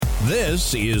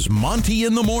This is Monty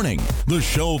in the Morning, the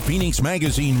show Phoenix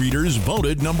Magazine readers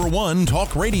voted #1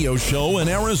 talk radio show in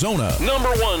Arizona.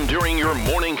 #1 during your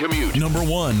morning commute.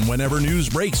 #1 whenever news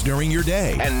breaks during your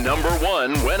day. And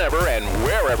 #1 whenever and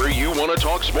wherever you want to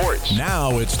talk sports.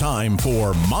 Now it's time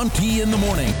for Monty in the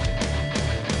Morning.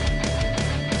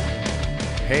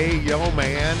 Hey, yo,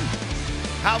 man.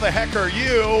 How the heck are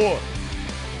you?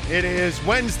 It is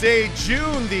Wednesday,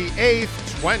 June the 8th,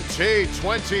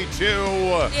 2022.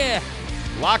 Yeah.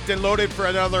 Locked and loaded for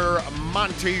another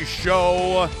Monty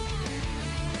Show.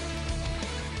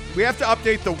 We have to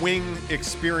update the wing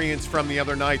experience from the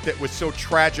other night that was so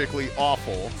tragically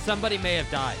awful. Somebody may have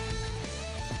died.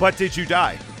 But did you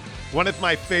die? One of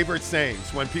my favorite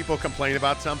sayings when people complain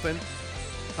about something.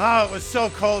 Oh, it was so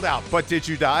cold out. But did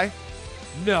you die?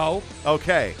 No.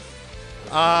 Okay.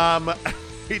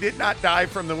 He did not die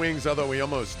from the wings, although we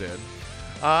almost did.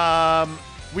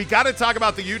 We got to talk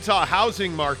about the Utah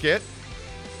housing market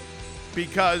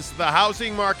because the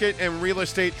housing market and real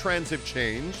estate trends have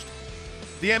changed.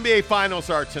 The NBA Finals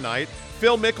are tonight.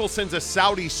 Phil Mickelson's a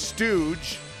Saudi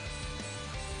stooge.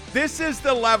 This is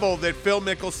the level that Phil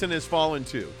Mickelson has fallen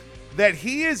to, that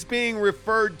he is being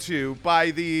referred to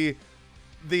by the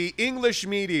English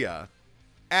media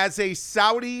as a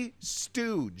Saudi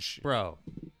stooge. Bro.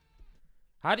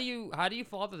 How do you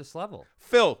fall to this level?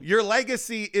 Phil, your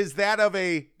legacy is that of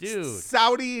a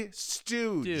Saudi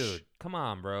stooge. Dude, come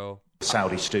on, bro.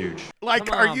 Saudi stooge.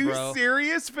 Like, are you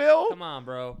serious, Phil? Come on,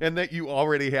 bro. And that you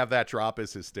already have that drop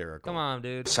is hysterical. Come on,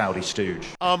 dude. Saudi stooge.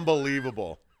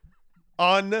 Unbelievable.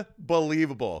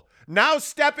 Unbelievable. Now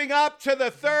stepping up to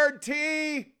the third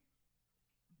tee.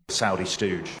 Saudi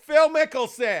stooge. Phil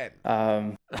Mickelson.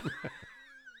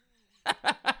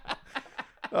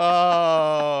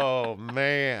 Oh,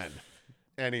 man.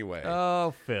 Anyway.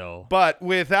 Oh, Phil. But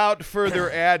without further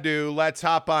ado, let's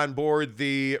hop on board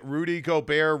the Rudy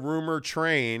Gobert rumor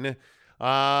train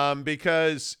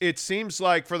because it seems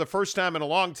like for the first time in a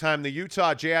long time, the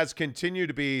Utah Jazz continue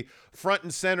to be front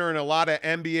and center in a lot of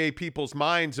NBA people's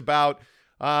minds about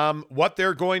what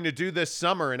they're going to do this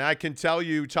summer. And I can tell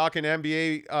you, talking to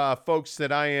NBA folks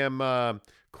that I am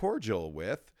cordial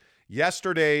with,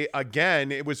 yesterday,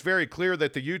 again, it was very clear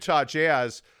that the Utah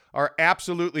Jazz are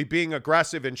absolutely being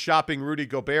aggressive in shopping Rudy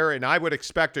Gobert, and I would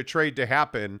expect a trade to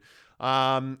happen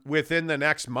within the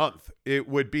next month. It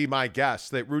would be my guess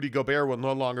that Rudy Gobert will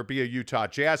no longer be a Utah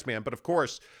Jazz man. But, of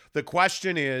course, the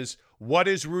question is, what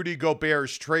is Rudy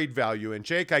Gobert's trade value? And,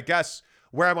 Jake, I guess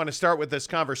where I want to start with this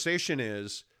conversation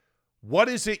is, what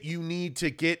is it you need to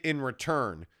get in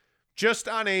return? Just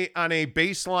on a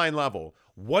baseline level,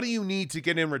 what do you need to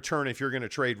get in return if you're going to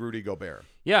trade Rudy Gobert?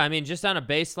 Yeah, I mean, just on a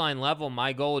baseline level,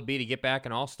 my goal would be to get back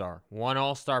an all-star, one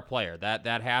all-star player.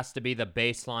 That has to be the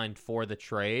baseline for the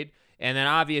trade. And then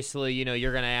obviously, you know,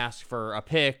 you're going to ask for a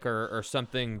pick or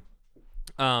something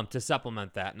to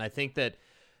supplement that. And I think that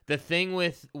the thing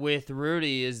with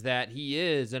Rudy is that he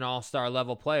is an all-star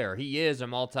level player. He is a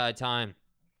multi-time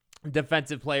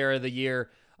defensive player of the year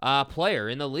player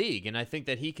in the league. And I think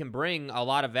that he can bring a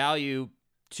lot of value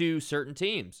to certain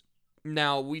teams.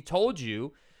 Now, we told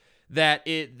you that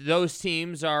those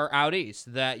teams are out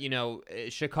east, that, you know,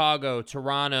 Chicago,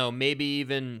 Toronto, maybe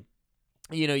even,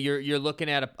 you know, you're looking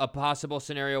at a possible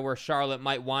scenario where Charlotte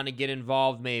might want to get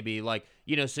involved maybe, like,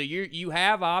 you know, so you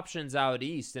have options out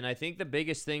east. And I think the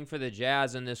biggest thing for the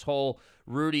Jazz in this whole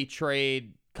Rudy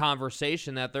trade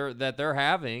conversation that they're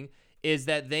having is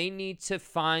that they need to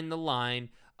find the line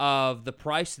of the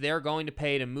price they're going to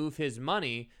pay to move his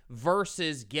money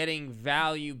versus getting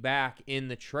value back in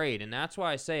the trade. And that's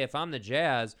why I say if I'm the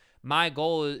Jazz, my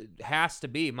goal has to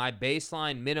be, my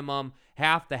baseline minimum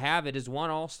have to have it is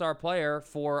one all-star player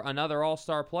for another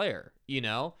all-star player, you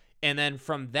know? And then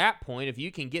from that point, if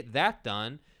you can get that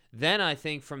done, then I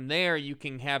think from there you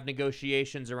can have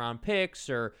negotiations around picks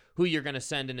or who you're going to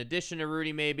send in addition to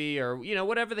Rudy maybe, or, you know,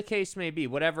 whatever the case may be,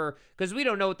 whatever, because we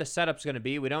don't know what the setup's going to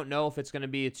be. We don't know if it's going to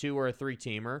be a 2 or a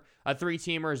 3-teamer. A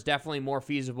 3-teamer is definitely more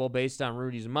feasible based on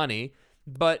Rudy's money.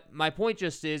 But my point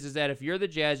just is that if you're the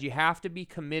Jazz, you have to be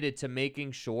committed to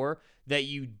making sure that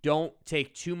you don't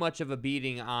take too much of a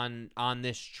beating on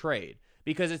this trade,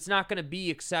 because it's not going to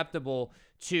be acceptable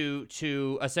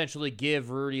to essentially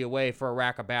give Rudy away for a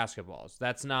rack of basketballs.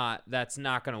 That's not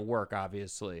going to work,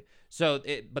 obviously. So,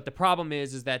 but the problem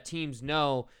is that teams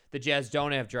know the Jazz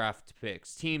don't have draft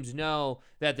picks. Teams know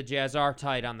that the Jazz are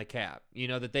tight on the cap. You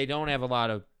know, that they don't have a lot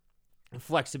of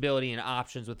flexibility and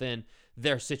options within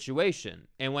their situation.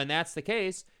 And when that's the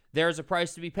case, there's a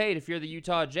price to be paid if you're the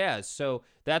Utah Jazz. So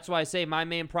that's why I say my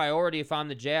main priority if I'm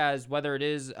the Jazz, whether it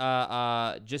is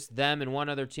just them and one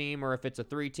other team or if it's a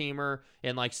 3-teamer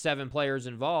and like 7 players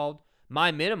involved,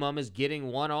 my minimum is getting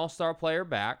one all-star player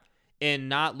back and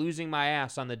not losing my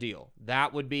ass on the deal.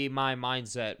 That would be my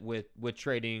mindset with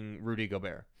trading Rudy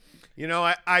Gobert. You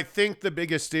know, I think the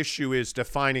biggest issue is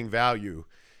defining value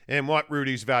and what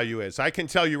Rudy's value is. I can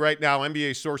tell you right now,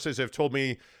 NBA sources have told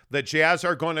me the Jazz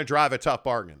are going to drive a tough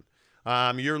bargain.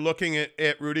 You're looking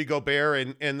at Rudy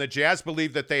Gobert, and the Jazz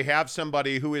believe that they have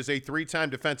somebody who is a 3-time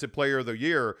Defensive Player of the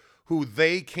Year who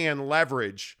they can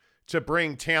leverage to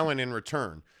bring talent in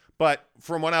return. But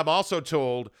from what I'm also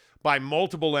told by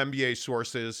multiple NBA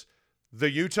sources, the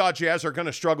Utah Jazz are going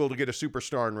to struggle to get a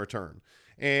superstar in return.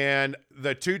 And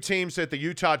the 2 teams that the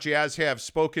Utah Jazz have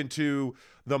spoken to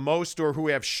the most or who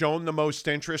have shown the most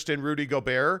interest in Rudy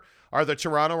Gobert are the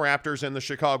Toronto Raptors and the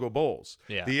Chicago Bulls.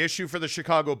 Yeah. The issue for the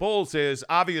Chicago Bulls is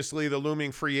obviously the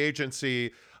looming free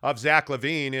agency of Zach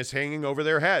LaVine is hanging over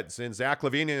their heads. And Zach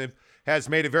LaVine has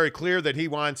made it very clear that he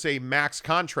wants a max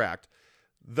contract.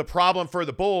 The problem for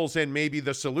the Bulls, and maybe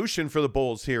the solution for the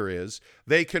Bulls here, is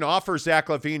they can offer Zach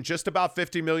LaVine just about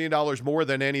 $50 million more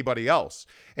than anybody else.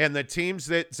 And the teams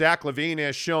that Zach LaVine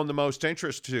has shown the most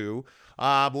interest to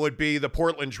would be the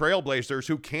Portland Trail Blazers,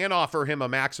 who can offer him a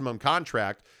maximum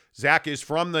contract. Zach is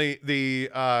from the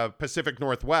Pacific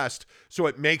Northwest, so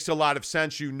it makes a lot of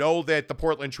sense. You know that the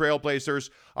Portland Trail Blazers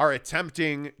are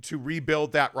attempting to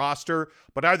rebuild that roster,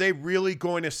 but are they really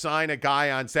going to sign a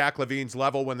guy on Zach LaVine's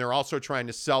level when they're also trying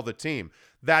to sell the team?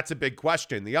 That's a big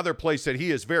question. The other place that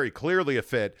he is very clearly a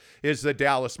fit is the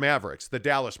Dallas Mavericks. The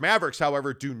Dallas Mavericks,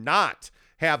 however, do not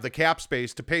have the cap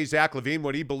space to pay Zach LaVine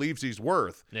what he believes he's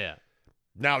worth. Yeah.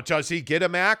 Now, does he get a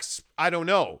max? I don't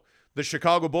know. The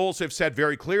Chicago Bulls have said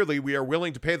very clearly we are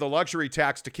willing to pay the luxury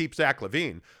tax to keep Zach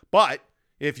LaVine. But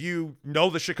if you know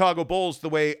the Chicago Bulls the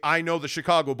way I know the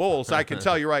Chicago Bulls, I can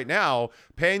tell you right now,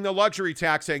 paying the luxury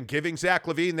tax and giving Zach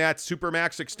LaVine that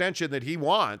supermax extension that he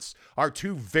wants are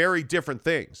 2 very different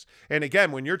things. And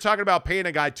again, when you're talking about paying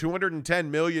a guy $210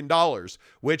 million,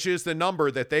 which is the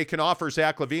number that they can offer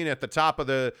Zach LaVine at the top of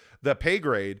the pay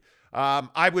grade,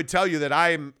 I would tell you that I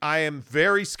am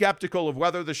very skeptical of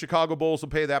whether the Chicago Bulls will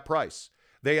pay that price.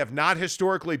 They have not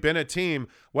historically been a team,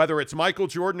 whether it's Michael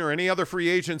Jordan or any other free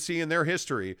agency in their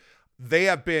history, they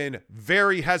have been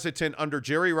very hesitant under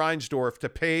Jerry Reinsdorf to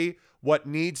pay what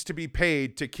needs to be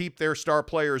paid to keep their star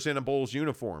players in a Bulls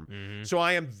uniform. Mm-hmm. So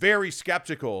I am very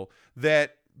skeptical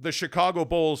that the Chicago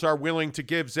Bulls are willing to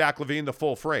give Zach LaVine the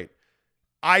full freight.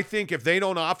 I think if they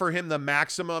don't offer him the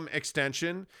maximum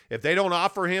extension, if they don't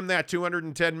offer him that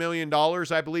 $210 million,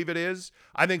 I believe it is,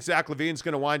 I think Zach LaVine's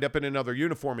going to wind up in another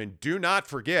uniform. And do not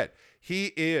forget, he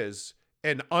is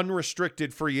an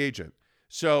unrestricted free agent.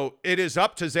 So it is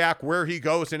up to Zach where he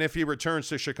goes and if he returns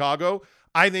to Chicago.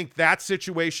 I think that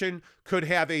situation could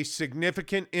have a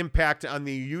significant impact on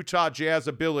the Utah Jazz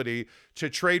ability to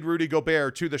trade Rudy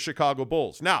Gobert to the Chicago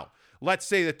Bulls. Now, let's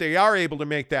say that they are able to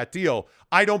make that deal.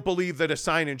 I don't believe that a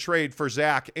sign and trade for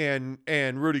Zach and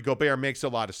Rudy Gobert makes a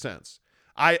lot of sense.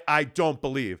 I don't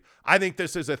believe. I think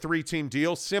this is a 3-team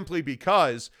deal simply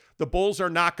because the Bulls are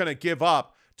not going to give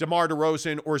up DeMar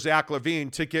DeRozan or Zach LaVine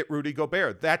to get Rudy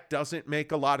Gobert. That doesn't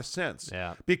make a lot of sense.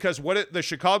 Yeah. Because the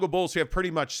Chicago Bulls have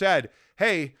pretty much said,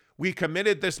 hey, we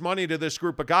committed this money to this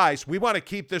group of guys. We want to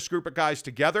keep this group of guys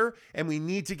together, and we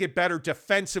need to get better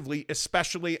defensively,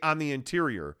 especially on the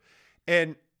interior.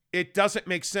 And it doesn't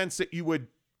make sense that you would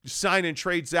sign and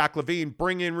trade Zach LaVine,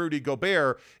 bring in Rudy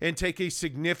Gobert, and take a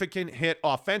significant hit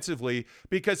offensively,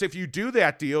 because if you do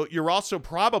that deal, you're also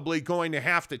probably going to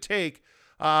have to take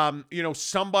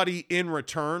somebody in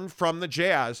return from the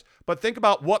Jazz. But think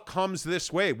about what comes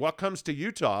this way. What comes to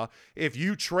Utah if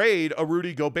you trade a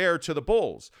Rudy Gobert to the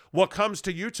Bulls? What comes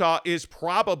to Utah is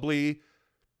probably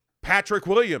Patrick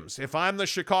Williams. If I'm the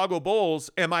Chicago Bulls,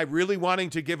 am I really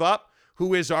wanting to give up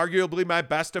who is arguably my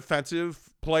best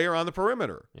defensive player on the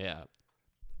perimeter? Yeah.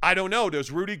 I don't know.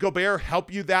 Does Rudy Gobert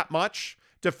help you that much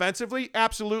defensively?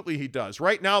 Absolutely he does.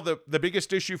 Right now, the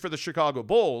biggest issue for the Chicago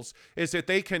Bulls is that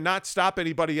they cannot stop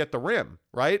anybody at the rim,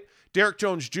 right? Derrick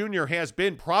Jones Jr. has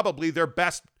been probably their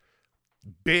best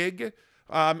big,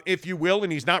 if you will,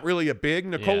 and he's not really a big.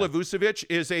 Nikola Vucevic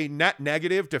is a net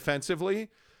negative defensively.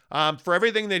 For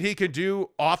everything that he can do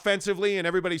offensively, and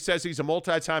everybody says he's a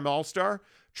multi-time All-Star,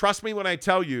 trust me when I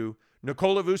tell you,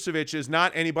 Nikola Vucevic is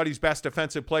not anybody's best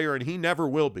defensive player, and he never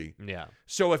will be. Yeah.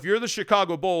 So if you're the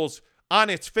Chicago Bulls, on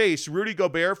its face, Rudy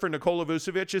Gobert for Nikola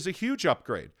Vucevic is a huge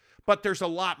upgrade. But there's a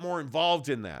lot more involved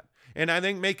in that. And I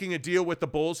think making a deal with the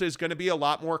Bulls is going to be a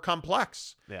lot more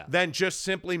complex than just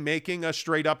simply making a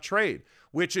straight-up trade,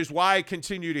 which is why I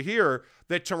continue to hear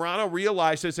that Toronto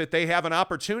realizes that they have an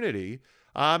opportunity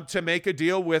to make a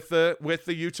deal with the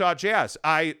Utah Jazz.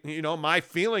 My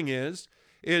feeling is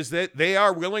that they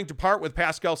are willing to part with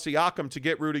Pascal Siakam to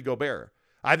get Rudy Gobert.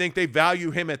 I think they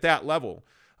value him at that level.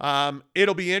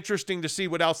 It'll be interesting to see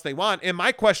what else they want. And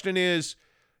my question is,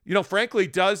 frankly,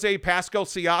 does a Pascal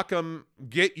Siakam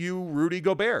get you Rudy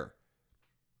Gobert?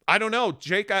 I don't know,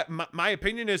 Jake. My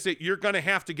opinion is that you're going to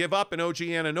have to give up an OG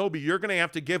Anunoby. You're going to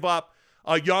have to give up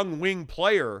a young wing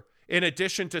player in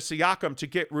addition to Siakam to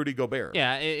get Rudy Gobert.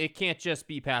 Yeah, it can't just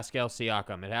be Pascal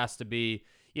Siakam. It has to be,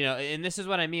 and this is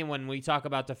what I mean when we talk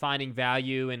about defining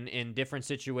value in different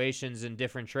situations and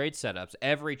different trade setups.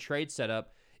 Every trade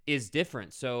setup is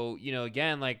different. So,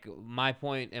 again, like my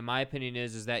point and my opinion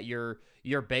is that your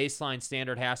baseline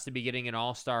standard has to be getting an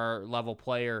all-star level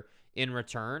player in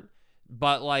return.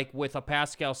 But like with a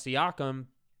Pascal Siakam,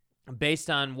 based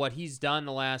on what he's done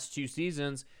the last 2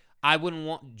 seasons, I wouldn't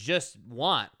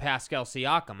want Pascal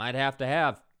Siakam. I'd have to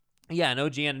have, an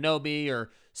OG Anunoby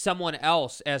or someone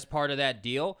else as part of that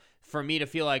deal for me to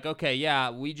feel like, okay,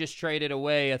 yeah, we just traded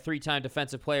away a 3-time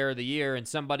defensive player of the year and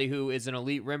somebody who is an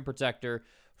elite rim protector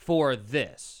for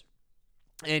this.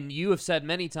 And you have said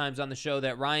many times on the show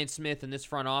that Ryan Smith and this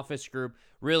front office group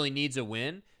really needs a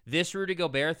win. This Rudy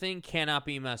Gobert thing cannot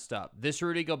be messed up. This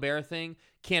Rudy Gobert thing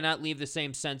cannot leave the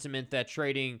same sentiment that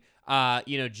trading,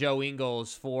 Joe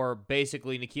Ingles for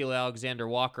basically Nickeil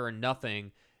Alexander-Walker and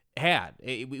nothing had.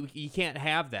 You can't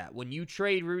have that. When you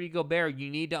trade Rudy Gobert,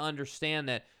 you need to understand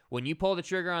that when you pull the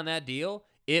trigger on that deal,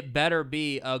 it better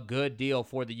be a good deal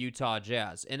for the Utah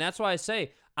Jazz. And that's why I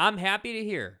say I'm happy to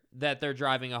hear that they're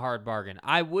driving a hard bargain.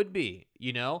 I would be,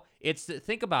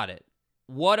 think about it.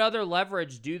 What other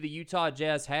leverage do the Utah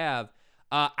Jazz have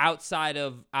outside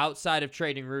of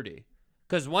trading Rudy?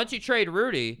 Because once you trade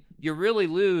Rudy, you really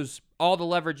lose all the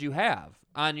leverage you have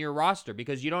on your roster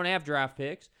because you don't have draft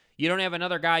picks. You don't have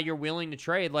another guy you're willing to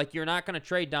trade. Like, you're not going to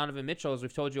trade Donovan Mitchell, as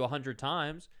we've told you 100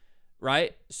 times,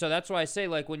 right? So that's why I say,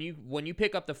 like, when you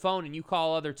pick up the phone and you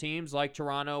call other teams like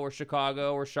Toronto or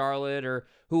Chicago or Charlotte or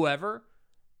whoever,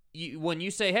 when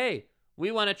you say, hey, we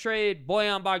want to trade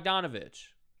Bojan Bogdanovic,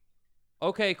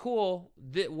 okay, cool.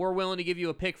 We're willing to give you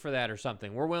a pick for that or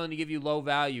something. We're willing to give you low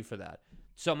value for that.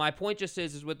 So my point just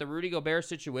is with the Rudy Gobert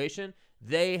situation,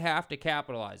 they have to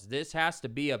capitalize. This has to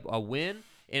be a win,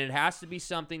 and it has to be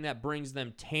something that brings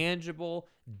them tangible,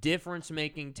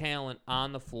 difference-making talent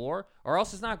on the floor, or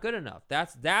else it's not good enough.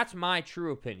 That's my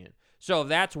true opinion. So if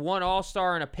that's one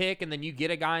all-star and a pick, and then you get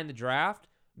a guy in the draft,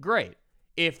 great.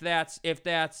 If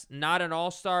that's not an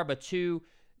all-star, but 2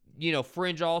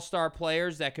 fringe all-star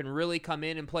players that can really come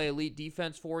in and play elite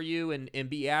defense for you and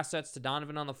be assets to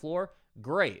Donovan on the floor,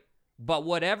 great. But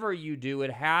whatever you do,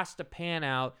 it has to pan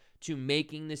out to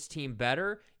making this team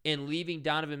better and leaving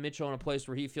Donovan Mitchell in a place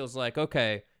where he feels like,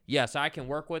 okay, yes, I can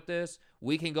work with this.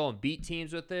 We can go and beat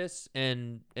teams with this,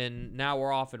 and now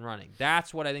we're off and running.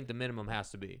 That's what I think the minimum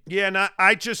has to be. Yeah, and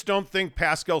I just don't think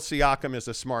Pascal Siakam is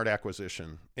a smart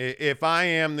acquisition. If I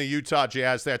am the Utah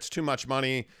Jazz, that's too much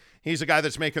money. He's a guy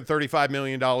that's making $35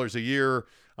 million a year.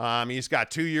 He's got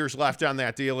 2 years left on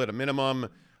that deal at a minimum.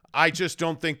 I just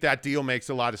don't think that deal makes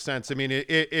a lot of sense. I mean,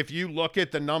 if you look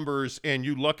at the numbers and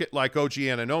you look at like OG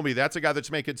Anunoby, that's a guy that's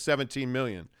making $17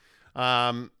 million.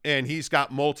 And he's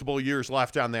got multiple years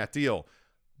left on that deal.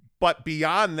 But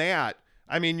beyond that,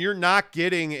 I mean, you're not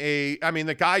getting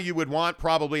the guy you would want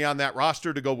probably on that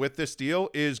roster to go with this deal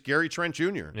is Gary Trent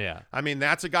Jr. Yeah. I mean,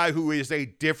 that's a guy who is a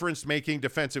difference-making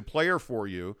defensive player for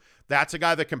you. That's a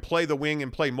guy that can play the wing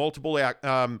and play multiple,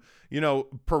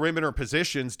 perimeter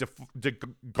positions to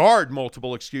guard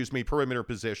multiple, perimeter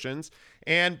positions.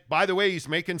 And by the way, he's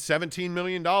making $17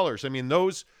 million. I mean,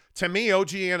 those, to me, OG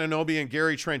Anunoby and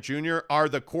Gary Trent Jr. are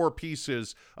the core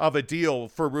pieces of a deal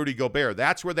for Rudy Gobert.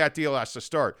 That's where that deal has to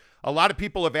start. A lot of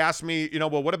people have asked me,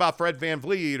 well, what about Fred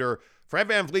VanVleet? Or Fred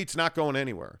VanVleet's not going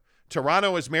anywhere.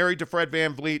 Toronto is married to Fred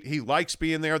VanVleet. He likes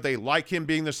being there. They like him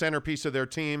being the centerpiece of their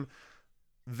team.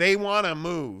 They want to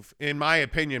move, in my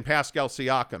opinion, Pascal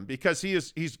Siakam because he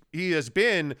has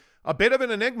been a bit of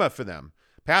an enigma for them.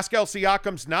 Pascal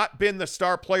Siakam's not been the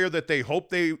star player that they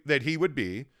hoped that he would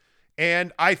be,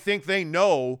 and I think they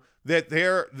know that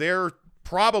they're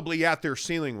probably at their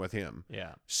ceiling with him.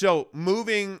 Yeah. So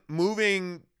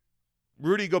moving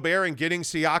Rudy Gobert and getting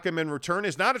Siakam in return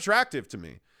is not attractive to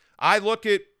me. I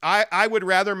would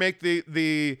rather make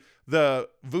the the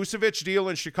Vucevic deal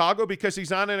in Chicago because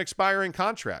he's on an expiring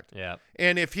contract. Yeah.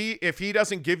 And if he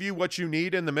doesn't give you what you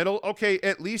need in the middle, okay,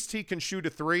 at least he can shoot a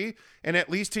three, and at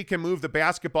least he can move the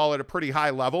basketball at a pretty high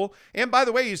level. And by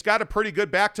the way, he's got a pretty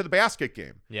good back to the basket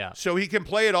game. Yeah. So he can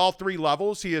play at all three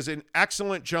levels. He is an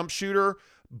excellent jump shooter,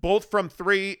 both from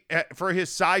three. For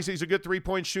his size, he's a good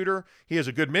three-point shooter. He is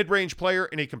a good mid-range player,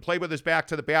 and he can play with his back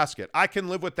to the basket. I can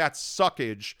live with that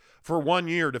suckage for 1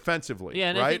 year defensively. Yeah,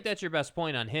 and right? I think that's your best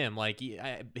point on him. Like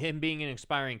him being an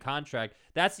expiring contract.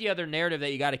 That's the other narrative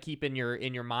that you got to keep in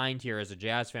your mind here as a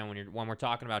Jazz fan when we're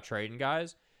talking about trading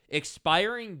guys.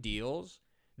 Expiring deals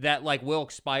that like will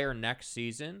expire next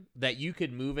season that you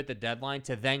could move at the deadline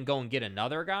to then go and get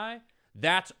another guy.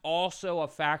 That's also a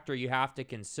factor you have to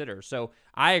consider. So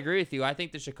I agree with you. I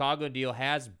think the Chicago deal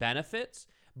has benefits,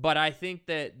 but I think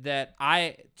that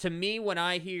to me, when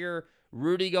I hear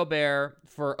Rudy Gobert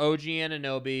for OG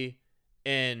Anunoby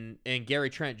and Gary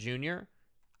Trent Jr.,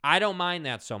 I don't mind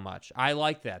that so much. I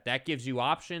like that. That gives you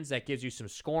options. That gives you some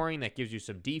scoring. That gives you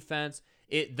some defense.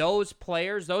 Those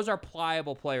players, those are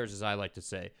pliable players, as I like to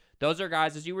say. Those are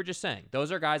guys, as you were just saying, those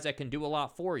are guys that can do a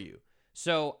lot for you.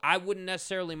 So I wouldn't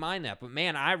necessarily mind that. But,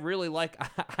 man, I really like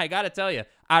 – I got to tell you,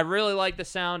 I really like the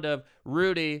sound of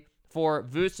Rudy for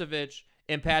Vucevic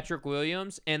and Patrick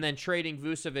Williams and then trading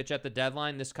Vucevic at the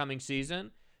deadline this coming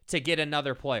season to get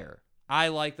another player. I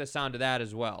like the sound of that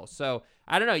as well. So,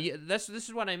 I don't know. This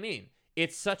is what I mean.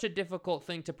 It's such a difficult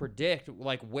thing to predict,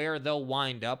 like, where they'll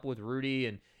wind up with Rudy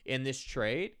and in this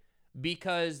trade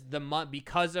because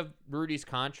of Rudy's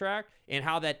contract and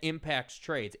how that impacts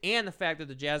trades and the fact that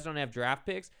the Jazz don't have draft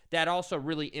picks, that also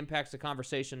really impacts the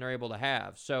conversation they're able to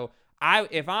have. So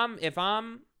if I'm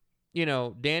Danny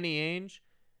Ainge,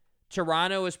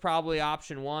 Toronto is probably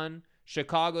option 1,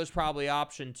 Chicago is probably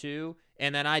option 2,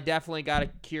 and then I definitely got to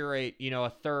curate, a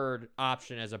third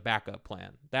option as a backup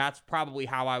plan. That's probably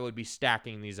how I would be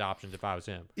stacking these options if I was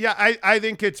him. Yeah, I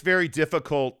think it's very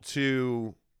difficult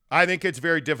to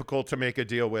make a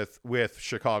deal with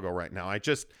Chicago right now.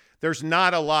 There's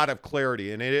not a lot of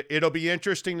clarity, and it'll be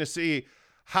interesting to see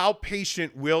how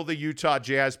patient will the Utah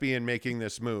Jazz be in making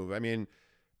this move. I mean,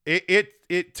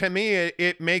 to me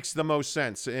it makes the most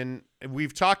sense, and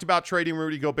we've talked about trading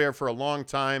Rudy Gobert for a long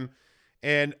time,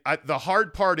 and the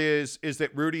hard part is that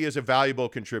Rudy is a valuable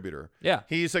contributor. Yeah,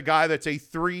 he's a guy that's a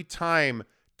 3-time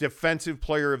Defensive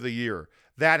Player of the Year.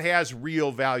 That has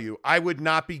real value. I would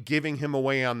not be giving him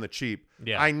away on the cheap.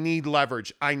 Yeah. I need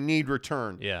leverage. I need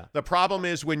return. Yeah. The problem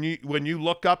is when you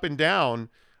look up and down,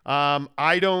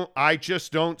 I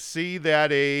just don't see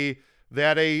that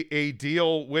a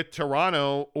deal with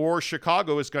Toronto or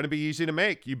Chicago is going to be easy to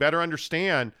make. You better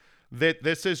understand that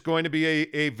this is going to be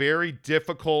a very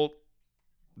difficult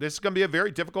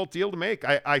deal to make.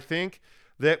 I think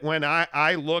that when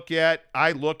I look at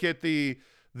the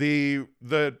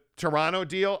Toronto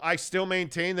deal, I still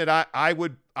maintain that I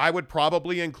would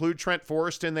probably include Trent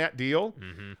Forrest in that deal.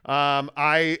 Mm-hmm.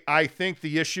 I think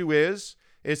the issue is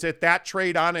that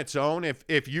trade on its own,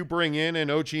 if you bring in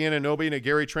an OG Anunoby and a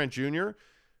Gary Trent Jr.,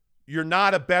 you're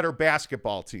not a better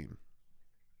basketball team.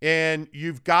 And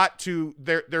you've got to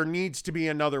there needs to be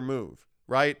another move,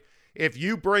 right? If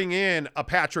you bring in a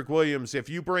Patrick Williams, if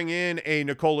you bring in a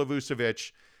Nikola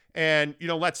Vucevic, and,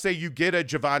 let's say you get a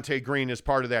Javonte Green as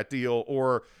part of that deal,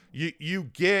 or you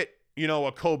get,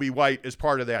 a Kobe White as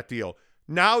part of that deal.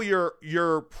 Now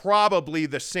you're probably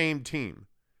the same team,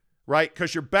 right?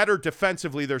 Because you're better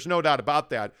defensively. There's no doubt about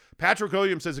that. Patrick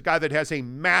Williams is a guy that has a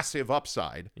massive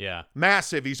upside. Yeah.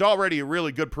 Massive. He's already a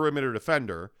really good perimeter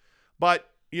defender. But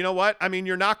you know what? I mean,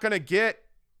 you're not going to get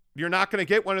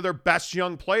one of their best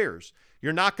young players.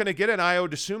 You're not going to get an Ayo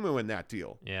Dosunmu in that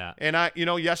deal. Yeah. And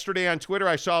yesterday on Twitter,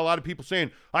 I saw a lot of people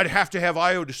saying, I'd have to have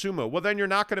Ayo Dosunmu. Well, then you're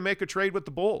not going to make a trade with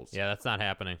the Bulls. Yeah, that's not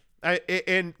happening.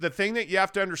 And the thing that you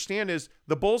have to understand is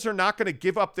the Bulls are not going to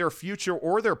give up their future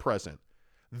or their present.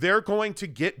 They're going to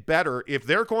get better. If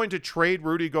they're going to trade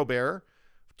Rudy Gobert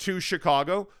to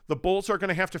Chicago, the Bulls are going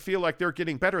to have to feel like they're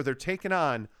getting better. They're taking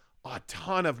on a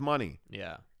ton of money.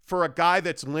 Yeah. For a guy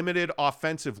that's limited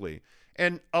offensively.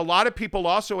 And a lot of people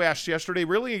also asked yesterday,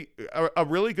 really, a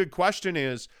really good question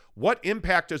is, what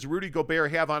impact does Rudy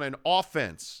Gobert have on an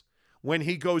offense when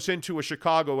he goes into a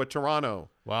Chicago, a Toronto?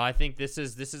 Well, I think this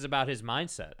is about his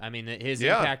mindset. I mean, his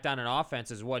impact on an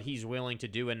offense is what he's willing to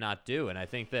do and not do. And I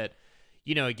think that,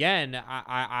 again,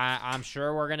 I'm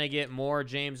sure we're going to get more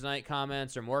James Knight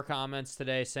comments or more comments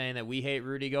today saying that we hate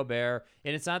Rudy Gobert.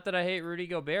 And it's not that I hate Rudy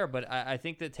Gobert, but I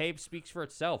think the tape speaks for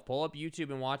itself. Pull up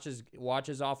YouTube and watch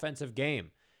his offensive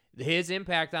game. His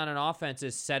impact on an offense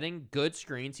is setting good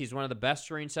screens. He's one of the best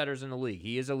screen setters in the league.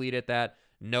 He is elite at that.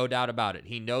 No doubt about it.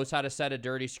 He knows how to set a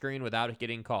dirty screen without it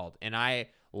getting called, and I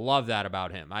love that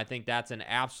about him. I think that's an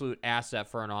absolute asset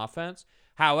for an offense.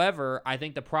 However, I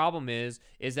think the problem is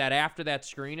that after that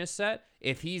screen is set,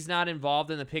 if he's not involved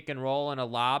in the pick and roll and a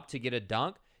lob to get a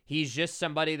dunk, he's just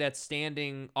somebody that's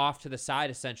standing off to the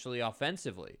side essentially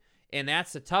offensively. And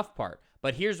that's the tough part.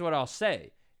 But here's what I'll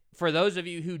say. For those of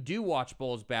you who do watch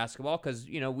Bulls basketball, because,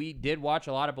 we did watch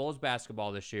a lot of Bulls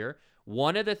basketball this year,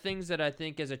 one of the things that I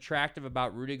think is attractive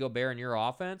about Rudy Gobert and your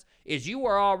offense is you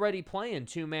are already playing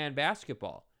two-man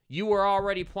basketball. You were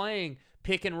already playing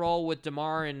pick and roll with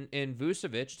DeMar and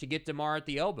Vucevic to get DeMar at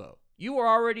the elbow. You were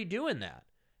already doing that.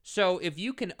 So if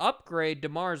you can upgrade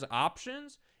DeMar's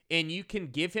options and you can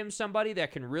give him somebody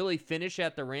that can really finish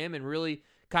at the rim and really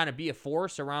kind of be a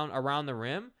force around the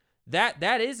rim,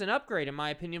 that is an upgrade, in my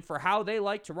opinion, for how they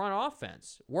like to run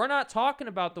offense. We're not talking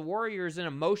about the Warriors in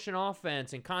a motion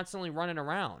offense and constantly running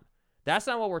around. That's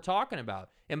not what we're talking about.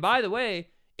 And by the way,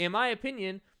 in my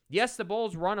opinion, yes, the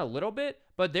Bulls run a little bit,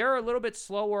 but they're a little bit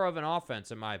slower of an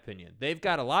offense, in my opinion. They've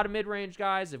got a lot of mid-range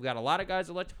guys. They've got a lot of guys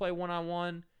that like to play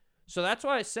one-on-one. So that's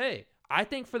why I say, I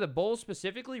think for the Bulls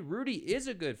specifically, Rudy is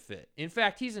a good fit. In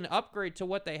fact, he's an upgrade to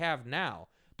what they have now.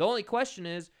 The only question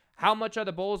is, how much are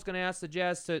the Bulls going to ask the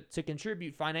Jazz to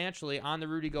contribute financially on the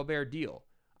Rudy Gobert deal,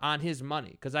 on his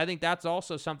money? Because I think that's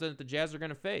also something that the Jazz are going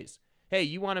to face. Hey,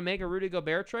 you want to make a Rudy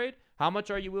Gobert trade? How much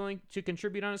are you willing to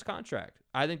contribute on his contract?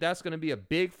 I think that's going to be a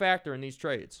big factor in these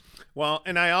trades. Well,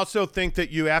 and I also think that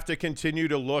you have to continue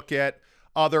to look at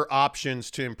other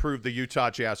options to improve the Utah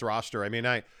Jazz roster. I mean,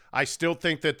 I still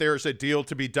think that there's a deal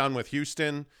to be done with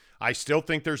Houston. I still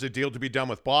think there's a deal to be done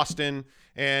with Boston.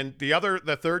 And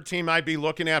the third team I'd be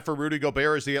looking at for Rudy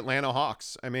Gobert is the Atlanta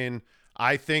Hawks. I mean,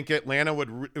 I think Atlanta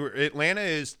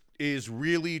is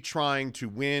really trying to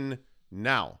win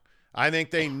now. I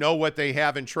think they know what they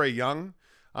have in Trae Young.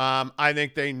 I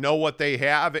think they know what they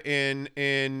have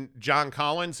in John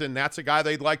Collins, and that's a guy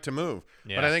they'd like to move.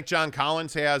 Yeah. But I think John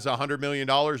Collins has $100 million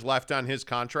left on his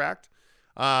contract.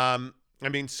 I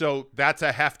mean, so that's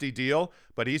a hefty deal,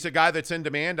 but he's a guy that's in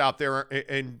demand out there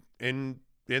in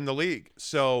the league.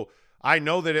 So I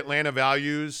know that Atlanta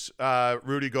values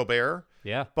Rudy Gobert.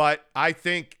 Yeah. But I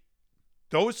think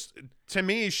to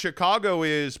me, Chicago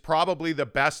is probably the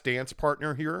best dance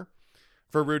partner here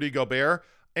for Rudy Gobert.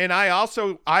 And I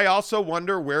also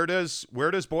wonder, where does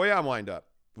Bojan wind up?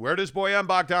 Where does Bojan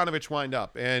Bogdanovic wind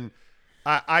up? And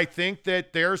I think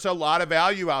that there's a lot of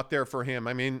value out there for him.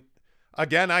 I mean,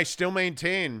 again, I still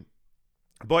maintain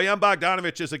Bojan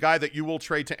Bogdanovic is a guy that you will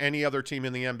trade to any other team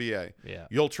in the NBA. Yeah.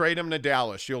 You'll trade him to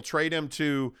Dallas. You'll trade him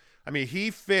to – I mean, he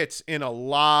fits in a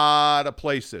lot of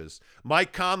places.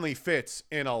 Mike Conley fits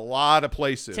in a lot of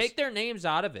places. Take their names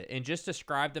out of it and just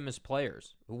describe them as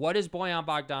players. What is Bojan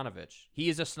Bogdanovic? He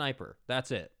is a sniper.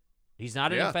 That's it. He's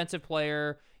not an offensive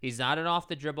player. He's not an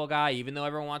off-the-dribble guy, even though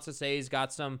everyone wants to say he's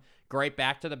got some great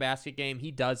back-to-the-basket game. He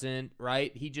doesn't,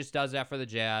 right? He just does that for the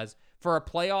Jazz. For a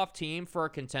playoff team, for a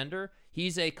contender,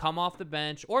 he's a come off the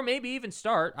bench or maybe even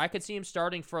start. I could see him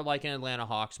starting for like an Atlanta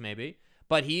Hawks maybe.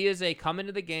 But he is a come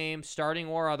into the game, starting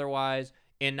or otherwise,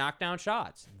 and knock down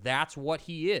shots. That's what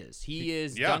he is. He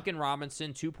is Duncan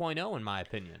Robinson 2.0, in my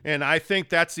opinion. And I think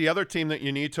that's the other team that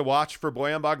you need to watch for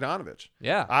Bojan Bogdanovic.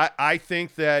 Yeah. I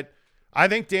think Danny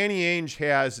Ainge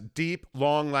has deep,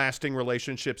 long-lasting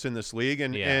relationships in this league,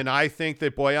 and I think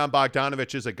that Bojan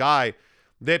Bogdanovic is a guy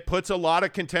that puts a lot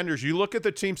of contenders. You look at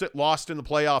the teams that lost in the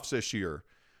playoffs this year,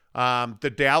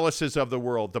 the Dallases of the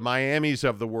world, the Miamis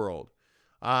of the world.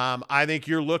 I think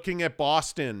you're looking at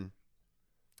Boston.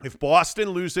 If Boston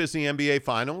loses the NBA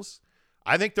Finals,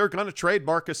 I think they're going to trade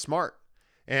Marcus Smart.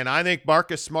 And I think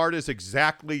Marcus Smart is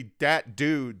exactly that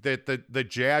dude that the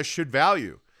Jazz should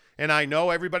value. And I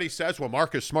know everybody says, well,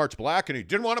 Marcus Smart's black and he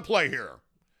didn't want to play here.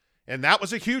 And that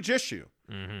was a huge issue.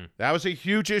 Mm-hmm. That was a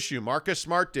huge issue. Marcus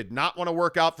Smart did not want to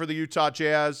work out for the Utah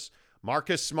Jazz.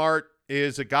 Marcus Smart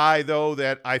is a guy, though,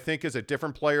 that I think is a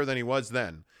different player than he was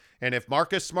then. And if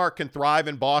Marcus Smart can thrive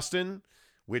in Boston,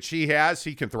 which he has,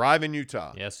 he can thrive in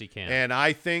Utah. Yes, he can. And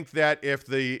I think that if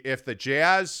the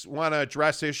Jazz want to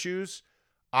address issues,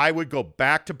 I would go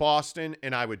back to Boston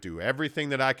and I would do everything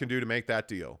that I can do to make that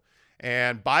deal.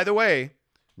 And by the way,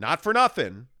 not for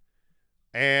nothing,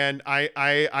 and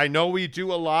I know we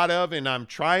do a lot of, and I'm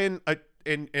trying,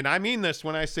 and I mean this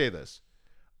when I say this,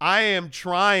 I am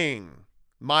trying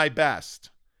my best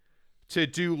to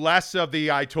do less of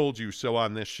the I told you so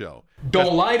on this show.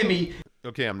 Don't lie to me.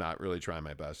 Okay, I'm not really trying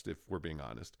my best if we're being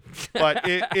honest. But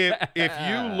if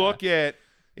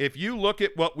you look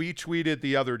at what we tweeted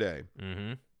the other day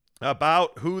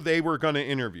about who they were going to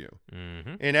interview,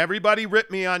 and everybody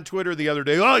ripped me on Twitter the other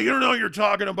day, oh, you don't know what you're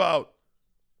talking about.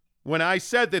 when I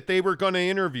said that they were going to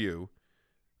interview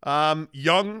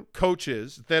young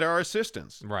coaches that are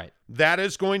assistants. Right. That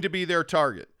is going to be their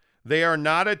target. They are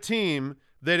not a team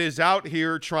that is out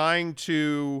here trying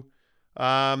to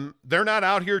they're not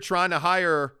out here trying to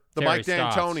hire the Terry Mike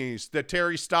D'Antonis, the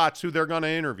Terry Stotts, who they're going to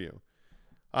interview.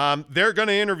 They're going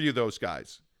to interview those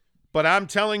guys. But I'm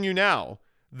telling you now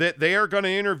that they are going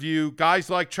to interview guys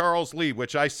like Charles Lee,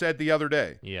 which I said the other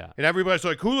day. Yeah. And everybody's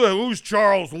like, who's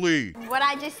Charles Lee? What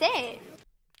I just said.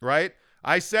 Right?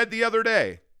 I said the other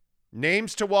day,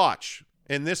 names to watch.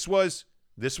 And this was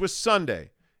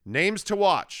Sunday. Names to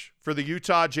watch for the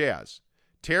Utah Jazz.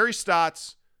 Terry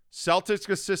Stotts, Celtics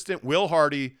assistant Will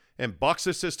Hardy, and Bucks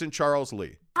assistant Charles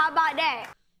Lee. How about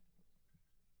that?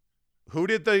 Who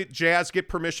did the Jazz get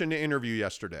permission to interview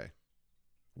yesterday?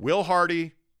 Will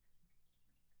Hardy,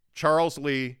 Charles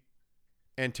Lee,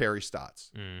 and Terry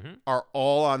Stotts are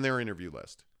all on their interview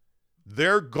list.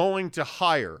 They're going to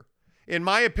hire. In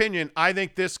my opinion, I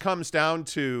think this comes down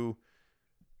to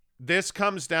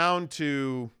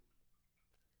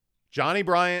Johnny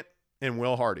Bryant and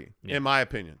Will Hardy, in my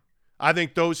opinion. I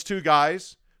think those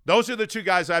are the two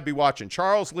guys I'd be watching.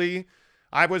 Charles Lee,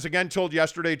 I was again told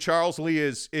yesterday, Charles Lee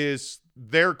is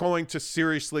they're going to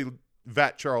seriously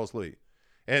vet Charles Lee.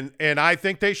 And I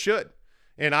think they should.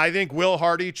 And I think Will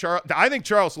Hardy, I think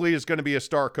Charles Lee is going to be a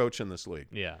star coach in this league.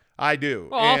 Yeah. I do.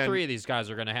 Well, all three of these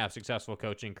guys are going to have successful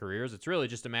coaching careers. It's really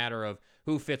just a matter of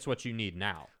who fits what you need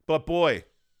now. But boy,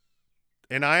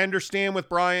 and I understand with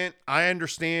Bryant,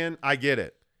 I get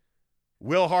it.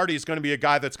 Will Hardy is going to be a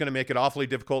guy that's going to make it awfully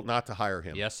difficult not to hire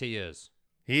him. Yes, he is.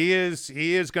 He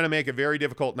is going to make it very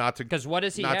difficult not to Because what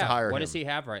does he not have? to hire What him. does he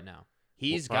have right now?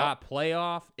 He's got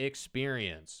playoff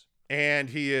experience. And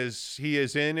he is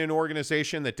in an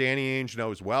organization that Danny Ainge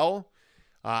knows well.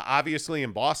 Obviously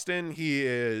in Boston, he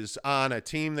is on a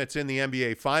team that's in the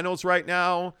NBA Finals right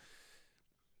now.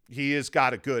 He has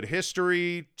got a good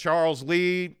history. Charles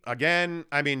Lee, again,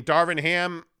 I mean, Darvin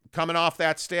Ham coming off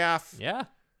that staff. Yeah.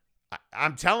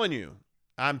 I'm telling you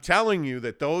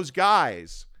that those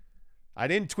guys, I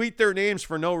didn't tweet their names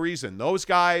for no reason. Those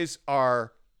guys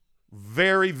are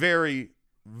very, very,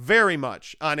 very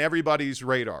much on everybody's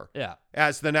radar. Yeah.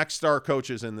 As the next star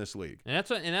coaches in this league. And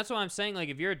that's what I'm saying. Like,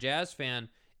 if you're a Jazz fan,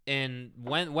 and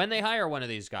when they hire one of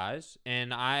these guys,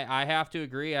 and I have to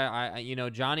agree,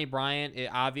 Johnny Bryant,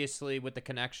 obviously with the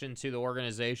connection to the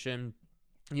organization,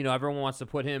 everyone wants to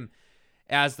put him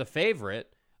as the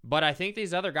favorite. But I think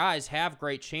these other guys have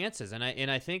great chances, and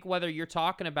I think whether you're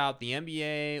talking about the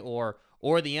NBA or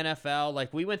the NFL,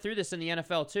 like we went through this in the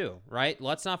NFL too, right?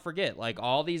 Let's not forget, like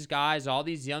all these guys, all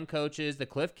these young coaches, the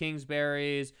Cliff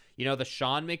Kingsburys, the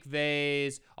Sean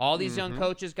McVays, all these young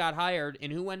coaches got hired,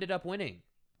 and who ended up winning?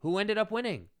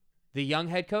 The young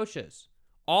head coaches.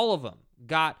 All of them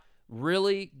got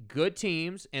really good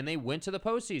teams, and they went to the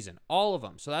postseason. All of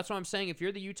them. So that's what I'm saying. If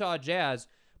you're the Utah Jazz,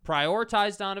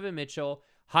 prioritize Donovan Mitchell.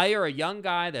 Hire a young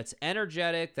guy that's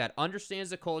energetic, that understands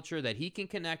the culture, that he can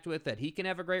connect with, that he can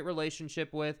have a great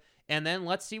relationship with, and then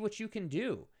let's see what you can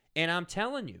do. And I'm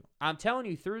telling you,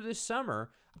 through this summer,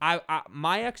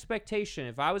 my expectation,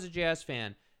 if I was a Jazz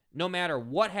fan, no matter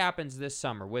what happens this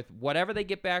summer, with whatever they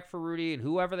get back for Rudy and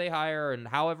whoever they hire and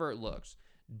however it looks,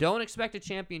 don't expect a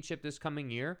championship this coming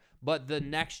year, but the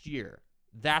next year,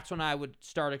 that's when I would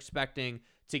start expecting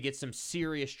to get some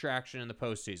serious traction in the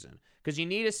postseason. Because you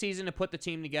need a season to put the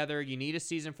team together. You need a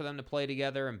season for them to play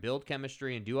together and build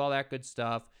chemistry and do all that good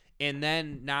stuff. And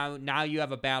then now you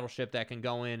have a battleship that can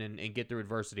go in and get through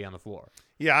adversity on the floor.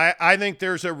 Yeah, I think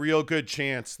there's a real good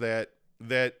chance that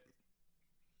I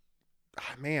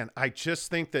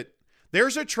just think that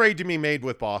there's a trade to be made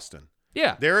with Boston.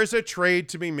 Yeah. There is a trade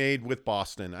to be made with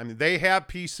Boston. I mean, they have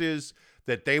pieces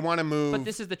that they want to move. But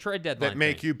this is the trade deadline that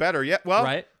make you better. Yeah, well,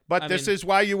 right? But this is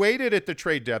why you waited at the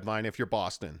trade deadline if you're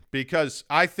Boston, because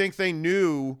I think they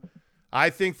knew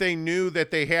that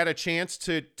they had a chance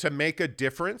to make a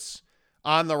difference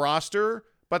on the roster,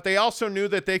 but they also knew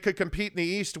that they could compete in the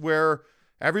East where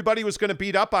everybody was going to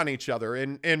beat up on each other.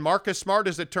 And Marcus Smart,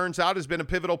 as it turns out, has been a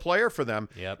pivotal player for them.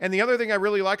 Yep. And the other thing I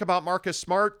really like about Marcus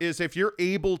Smart is if you're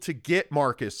able to get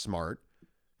Marcus Smart,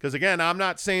 because again, I'm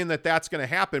not saying that that's going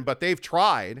to happen, but they've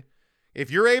tried.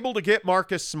 If you're able to get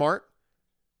Marcus Smart,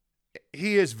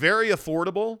 he is very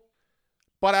affordable,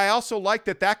 but I also like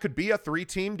that could be a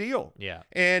 3-team deal. Yeah.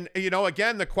 And,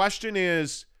 again, the question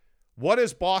is, what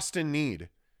does Boston need?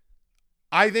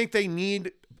 I think they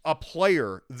need a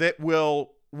player that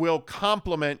will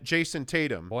complement Jason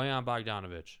Tatum. Bojan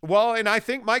Bogdanovic. Well, and I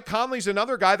think Mike Conley's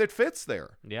another guy that fits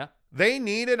there. Yeah. They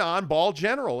need an on-ball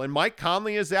general, and Mike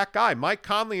Conley is that guy. Mike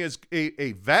Conley is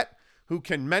a vet who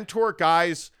can mentor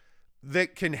guys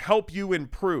that can help you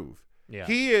improve. Yeah.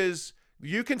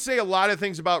 You can say a lot of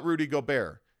things about Rudy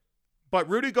Gobert, but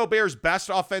Rudy Gobert's best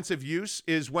offensive use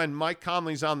is when Mike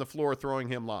Conley's on the floor throwing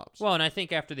him lobs. Well, and I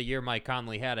think after the year Mike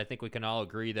Conley had, I think we can all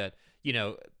agree that,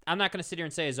 I'm not going to sit here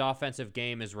and say his offensive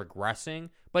game is regressing,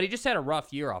 but he just had a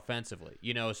rough year offensively,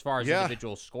 as far as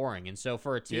individual scoring. And so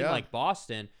for a team like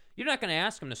Boston, you're not going to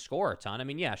ask him to score a ton. I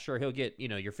mean, yeah, sure, he'll get,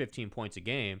 your 15 points a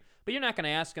game, but you're not going to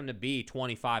ask him to be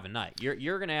 25 a night.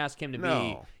 You're going to ask him to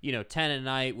be, 10 a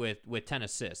night with 10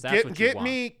 assists. That's what you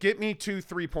want. Get me 2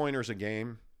 3-pointers a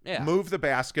game. Yeah. Move the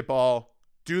basketball.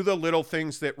 Do the little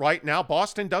things that right now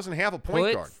Boston doesn't have a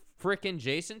point guard. Frickin'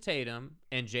 Jason Tatum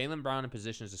and Jaylen Brown in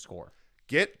positions to score.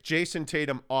 Get Jason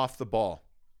Tatum off the ball.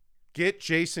 Get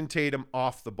Jason Tatum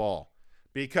off the ball.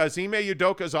 Because Ime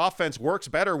Udoka's offense works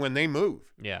better when they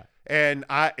move. Yeah. And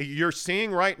you're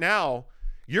seeing right now,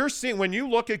 when you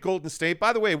look at Golden State,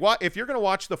 by the way, if you're going to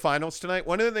watch the finals tonight,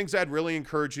 one of the things I'd really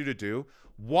encourage you to do,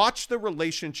 watch the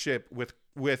relationship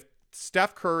with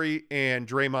Steph Curry and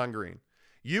Draymond Green.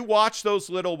 You watch those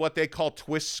little, what they call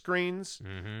twist screens,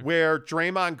 where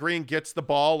Draymond Green gets the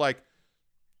ball, like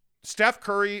Steph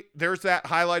Curry, there's that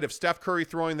highlight of Steph Curry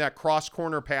throwing that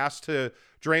cross-corner pass to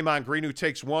Draymond Green, who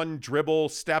takes one dribble,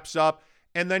 steps up,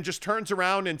 and then just turns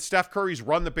around, and Steph Curry's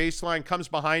run the baseline, comes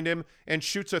behind him, and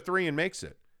shoots a 3 and makes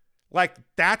it. Like,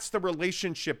 that's the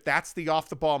relationship. That's the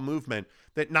off-the-ball movement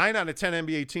that 9 out of 10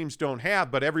 NBA teams don't have,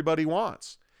 but everybody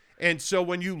wants. And so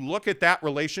when you look at that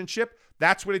relationship,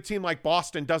 that's what a team like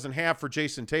Boston doesn't have for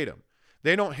Jason Tatum.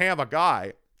 They don't have a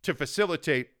guy to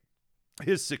facilitate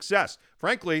his success.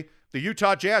 Frankly, the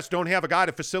Utah Jazz don't have a guy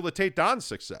to facilitate Don's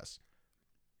success.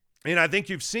 And I think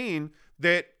you've seen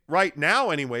that right now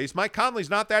anyways, Mike Conley's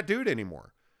not that dude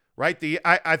anymore. Right?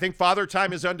 I think Father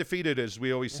Time is undefeated, as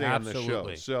we always say on this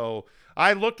show. So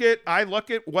I look at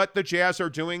what the Jazz are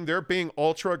doing. They're being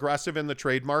ultra aggressive in the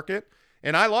trade market.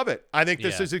 And I love it. I think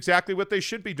this is exactly what they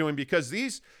should be doing, because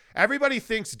everybody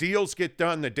thinks deals get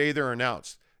done the day they're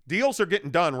announced. Deals are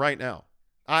getting done right now.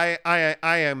 I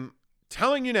am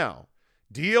telling you now,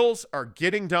 deals are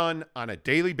getting done on a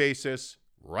daily basis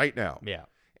right now. Yeah.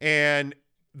 And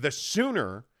the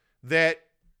sooner that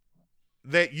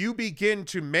you begin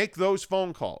to make those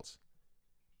phone calls,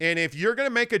 and if you're going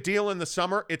to make a deal in the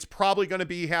summer, it's probably going to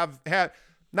be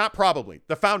not probably.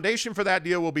 The foundation for that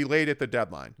deal will be laid at the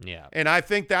deadline. Yeah. And I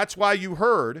think that's why you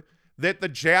heard that the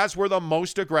Jazz were the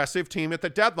most aggressive team at the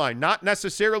deadline. Not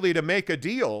necessarily to make a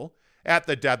deal at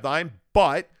the deadline,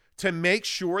 but to make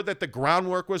sure that the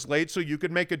groundwork was laid so you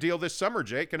could make a deal this summer,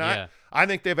 Jake. And I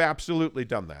think they've absolutely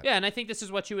done that. Yeah, and I think this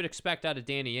is what you would expect out of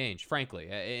Danny Ainge, frankly.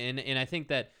 And I think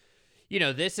that,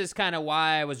 this is kind of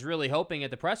why I was really hoping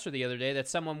at the presser the other day that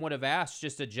someone would have asked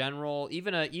just a general,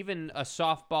 even a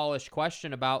softballish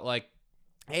question about, like,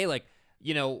 hey, like,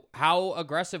 how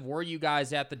aggressive were you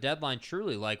guys at the deadline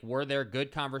truly? Like, were there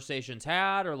good conversations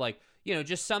had, or like,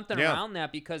 just something around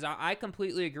that? Because I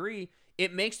completely agree.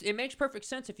 It makes perfect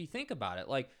sense if you think about it.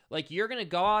 Like you're going to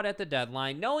go out at the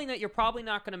deadline knowing that you're probably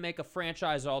not going to make a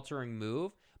franchise-altering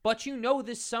move, but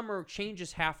this summer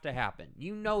changes have to happen.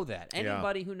 You know that.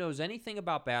 Anybody who knows anything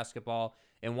about basketball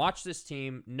and watched this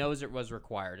team knows it was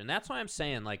required. And that's why I'm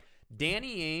saying, like,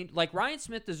 Danny Ainge, like, Ryan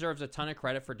Smith deserves a ton of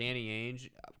credit for Danny Ainge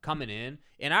coming in.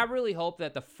 And I really hope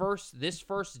that this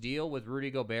first deal with Rudy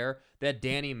Gobert that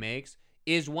Danny makes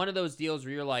is one of those deals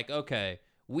where you're like, okay,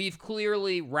 we've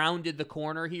clearly rounded the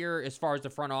corner here as far as the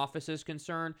front office is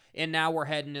concerned, and now we're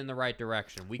heading in the right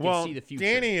direction. We can see the future.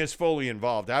 Danny is fully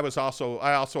involved. I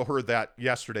also heard that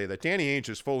yesterday, that Danny Ainge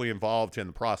is fully involved in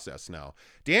the process now.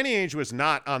 Danny Ainge was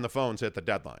not on the phones at the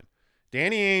deadline.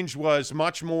 Danny Ainge was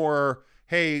much more,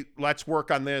 hey, let's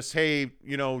work on this. Hey,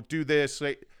 do this.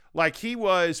 Like, he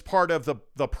was part of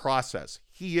the process.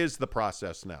 He is the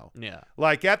process now. Yeah.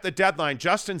 Like, at the deadline,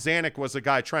 Justin Zanuck was the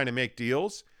guy trying to make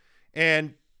deals,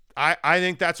 and I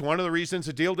think that's one of the reasons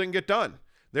the deal didn't get done.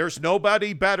 There's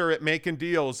nobody better at making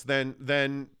deals than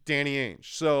Danny Ainge.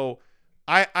 So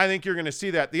I think you're going to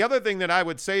see that. The other thing that I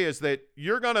would say is that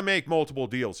you're going to make multiple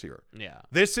deals here. Yeah.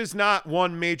 This is not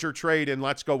one major trade and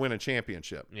let's go win a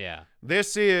championship. Yeah.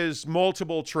 This is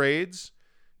multiple trades,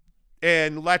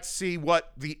 and let's see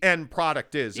what the end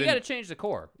product is. You got to change the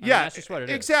core. That's just what it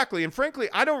is. Exactly. And frankly,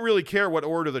 I don't really care what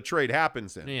order the trade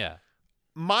happens in. Yeah.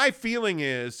 My feeling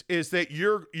is that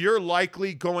you're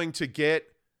likely going to get,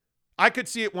 I could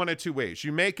see it one of two ways.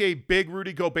 You make a big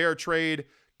Rudy Gobert trade,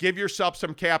 give yourself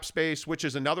some cap space, which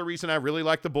is another reason I really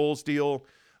like the Bulls deal.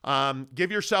 Give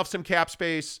yourself some cap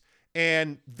space,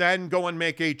 and then go and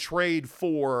make a trade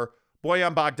for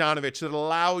Bojan Bogdanovic that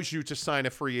allows you to sign a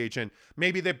free agent,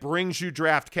 maybe that brings you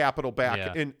draft capital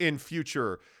back in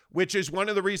future. which is one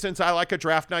of the reasons I like a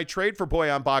draft night trade for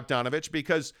Bojan Bogdanovic,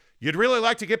 because you'd really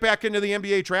like to get back into the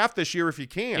NBA draft this year if you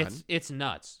can. It's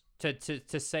nuts.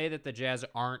 To say that the Jazz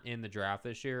aren't in the draft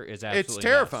this year is absolutely It's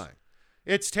terrifying. nuts.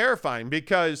 It's terrifying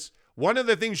because one of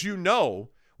the things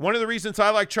one of the reasons I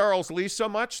like Charles Lee so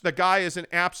much, the guy is an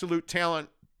absolute talent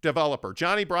developer.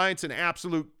 Johnny Bryant's an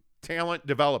absolute talent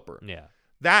developer. Yeah.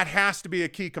 That has to be a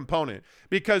key component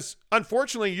because,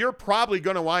 unfortunately, you're probably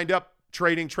going to wind up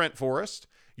trading Trent Forrest.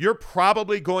 You're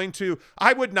probably going to –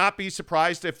 I would not be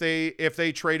surprised if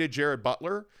they traded Jared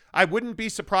Butler. I wouldn't be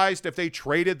surprised if they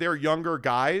traded their younger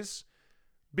guys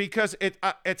because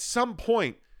at some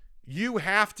point you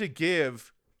have to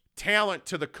give talent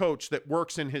to the coach that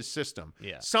works in his system.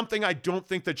 Yeah. Something I don't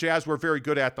think the Jazz were very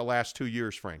good at the last 2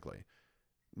 years, frankly.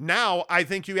 Now I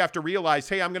think you have to realize,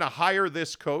 hey, I'm going to hire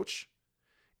this coach,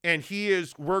 and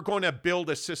we're going to build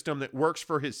a system that works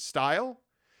for his style,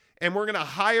 and we're going to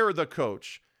hire the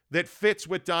coach that fits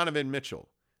with Donovan Mitchell,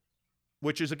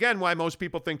 which is, again, why most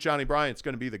people think Johnny Bryant's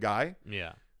going to be the guy.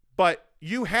 Yeah. But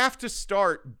you have to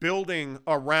start building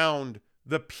around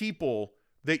the people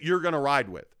that you're going to ride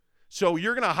with. So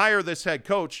you're going to hire this head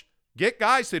coach, get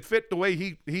guys that fit the way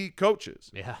he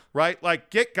coaches. Yeah. Right? Like,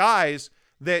 get guys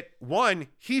that, one,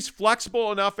 he's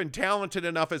flexible enough and talented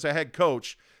enough as a head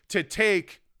coach to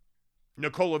take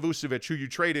Nikola Vucevic, who you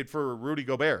traded for Rudy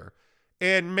Gobert,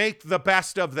 and make the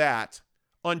best of that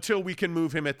until we can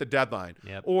move him at the deadline.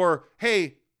 Yep. Or,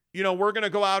 hey, we're going to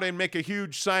go out and make a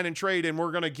huge sign and trade, and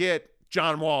we're going to get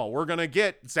John Wall. We're going to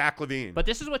get Zach LaVine. But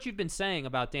this is what you've been saying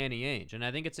about Danny Ainge, and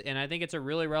I think it's a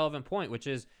really relevant point, which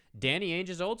is Danny Ainge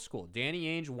is old school. Danny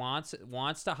Ainge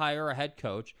wants to hire a head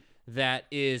coach that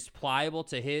is pliable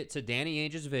to Danny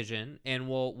Ainge's vision and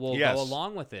will Yes. go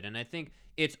along with it. And I think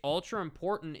it's ultra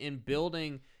important in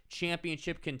building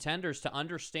championship contenders to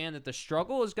understand that the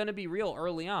struggle is going to be real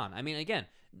early on. I mean, again,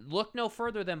 look no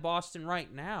further than Boston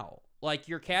right now. Like,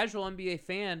 your casual NBA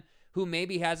fan who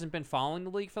maybe hasn't been following the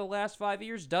league for the last 5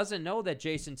 years doesn't know that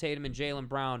Jason Tatum and Jaylen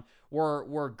Brown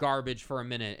were garbage for a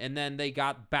minute, and then they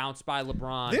got bounced by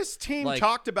LeBron. This team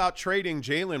talked about trading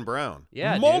Jaylen Brown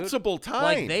multiple times.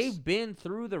 Like, they've been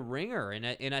through the ringer,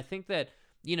 and I think that,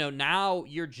 now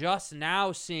you're just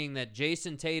now seeing that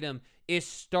Jason Tatum is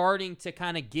starting to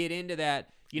kind of get into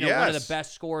that, one of the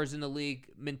best scorers in the league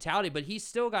mentality, but he's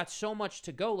still got so much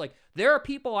to go. Like, there are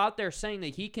people out there saying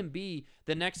that he can be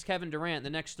the next Kevin Durant the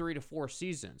next 3 to 4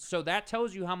 seasons. So that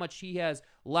tells you how much he has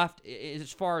left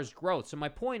as far as growth. So my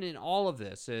point in all of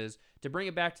this is, to bring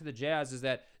it back to the Jazz, is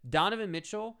that Donovan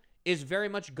Mitchell is very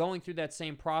much going through that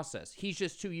same process. He's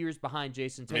just 2 years behind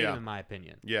Jason Tatum, in my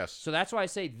opinion. Yes. So that's why I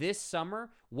say this summer,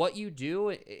 what you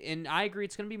do, and I agree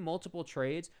it's going to be multiple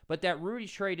trades, but that Rudy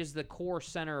trade is the core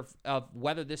center of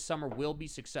whether this summer will be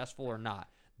successful or not.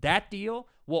 That deal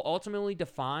will ultimately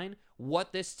define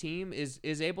what this team is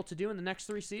able to do in the next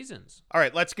 3 seasons. All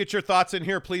right, let's get your thoughts in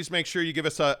here. Please make sure you give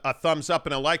us a thumbs up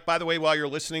and a like. By the way, while you're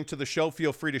listening to the show,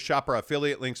 feel free to shop our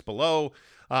affiliate links below.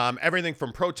 Everything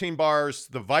from protein bars,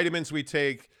 the vitamins we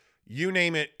take, you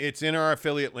name it, it's in our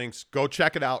affiliate links. Go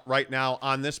check it out right now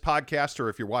on this podcast, or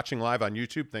if you're watching live on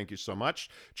YouTube, thank you so much.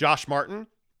 Josh Martin,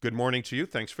 good morning to you.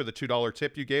 Thanks for the $2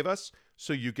 tip you gave us.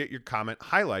 So you get your comment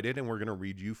highlighted, and we're going to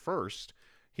read you first.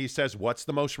 He says, what's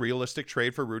the most realistic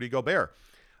trade for Rudy Gobert?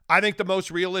 I think the most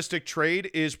realistic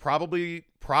trade is probably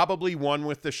one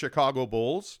with the Chicago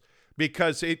Bulls,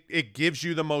 because it gives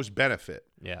you the most benefit,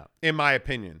 in my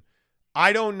opinion.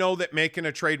 I don't know that making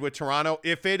a trade with Toronto,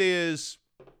 if it is,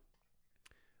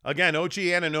 again, OG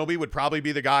Anunoby would probably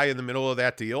be the guy in the middle of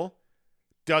that deal.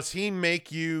 Does he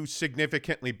make you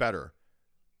significantly better?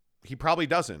 He probably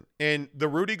doesn't. And the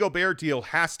Rudy Gobert deal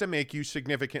has to make you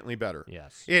significantly better.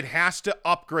 Yes. It has to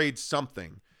upgrade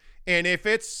something. And if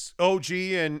it's OG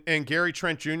and Gary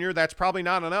Trent Jr., that's probably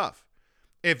not enough.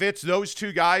 If it's those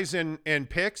two guys and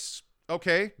picks,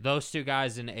 okay. Those two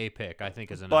guys in a pick, I think,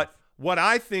 is enough. But what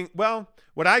I think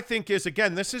is,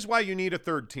 again, this is why you need a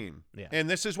third team. Yeah. And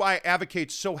this is why I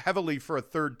advocate so heavily for a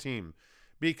third team,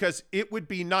 because it would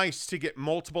be nice to get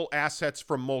multiple assets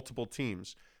from multiple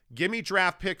teams. Give me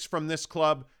draft picks from this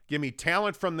club, give me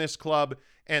talent from this club,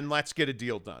 and let's get a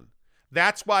deal done.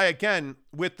 That's why, again,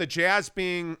 with the Jazz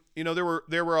being,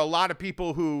 there were a lot of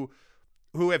people who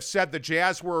have said the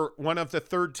Jazz were one of the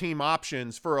third team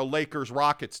options for a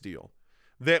Lakers-Rockets deal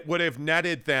that would have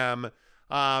netted them.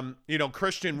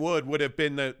 Christian Wood would have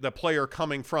been the player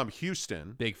coming from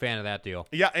Houston. Big fan of that deal.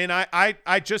 Yeah, and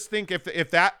I just think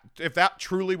if that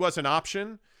truly was an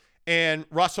option, and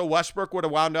Russell Westbrook would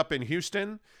have wound up in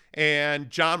Houston, and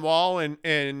John Wall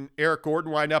and Eric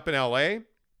Gordon wind up in LA,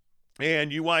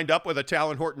 and you wind up with a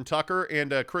Talon Horton-Tucker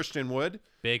and a Christian Wood.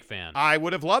 Big fan. I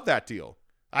would have loved that deal.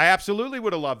 I absolutely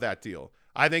would have loved that deal.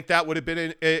 I think that would have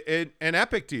been an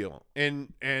epic deal,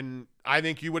 and I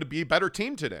think you would be a better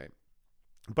team today.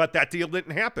 But that deal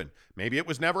didn't happen. Maybe it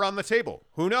was never on the table.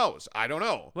 Who knows? I don't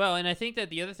know. Well, and I think that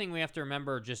the other thing we have to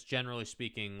remember, just generally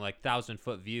speaking, like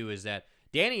 1,000-foot view, is that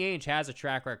Danny Ainge has a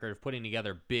track record of putting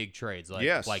together big trades,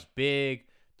 like big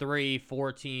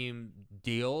 3-4 team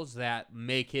deals that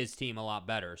make his team a lot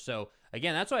better. So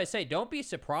again, that's why I say don't be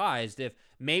surprised if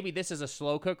maybe this is a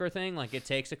slow cooker thing, like it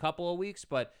takes a couple of weeks,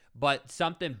 but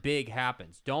something big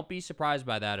happens. Don't be surprised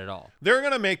by that at all. They're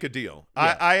going to make a deal.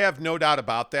 Yeah. I have no doubt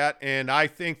about that, and I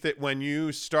think that when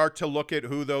you start to look at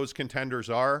who those contenders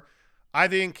are, I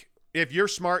think if you're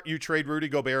smart, you trade Rudy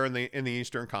Gobert in the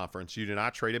Eastern Conference. You do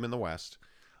not trade him in the West.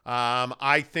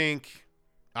 I think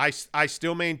I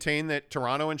still maintain that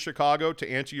Toronto and Chicago, to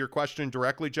answer your question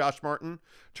directly, Josh Martin,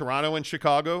 Toronto and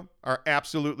Chicago are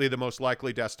absolutely the most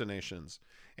likely destinations.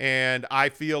 And I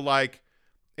feel like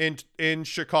in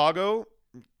Chicago,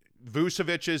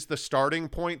 Vucevic is the starting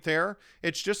point there.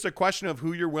 It's just a question of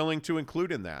who you're willing to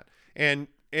include in that. And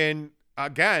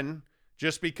again,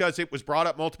 just because it was brought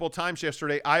up multiple times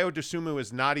yesterday, Ayo Dosunmu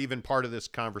is not even part of this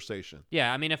conversation.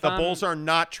 Yeah, I mean, if the Bulls are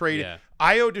not trading,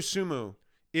 Ayo Dosunmu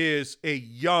is a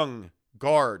young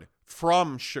guard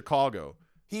from Chicago.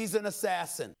 He's an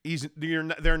assassin.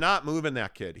 They're not moving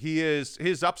that kid.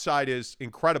 His upside is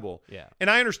incredible. Yeah. And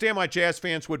I understand why Jazz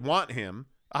fans would want him.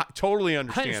 I totally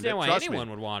understand it. I understand why Trust anyone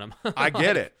me. would want him. I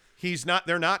get it.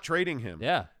 They're not trading him.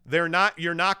 Yeah. You're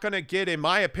not going to get, in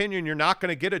my opinion, you're not going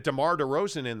to get a DeMar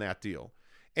DeRozan in that deal.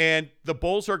 And the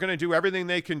Bulls are going to do everything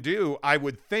they can do, I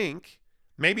would think.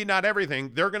 Maybe not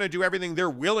everything. They're going to do everything they're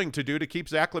willing to do to keep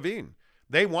Zach LaVine.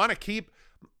 They want to keep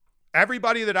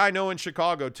everybody that I know in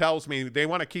Chicago tells me they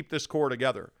want to keep this core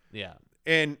together. Yeah.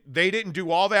 And they didn't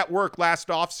do all that work last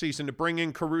offseason to bring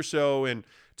in Caruso and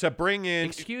to bring in.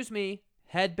 Excuse me.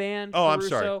 Headband Oh,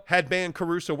 Caruso. I'm sorry. Headband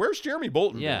Caruso. Where's Jeremy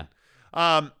Bolton? Yeah.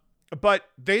 Been? But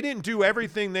they didn't do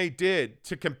everything they did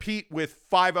to compete with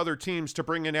 5 other teams to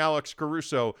bring in Alex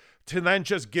Caruso to then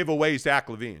just give away Zach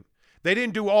LaVine. They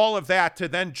didn't do all of that to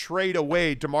then trade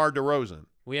away DeMar DeRozan.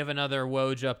 We have another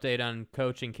Woj update on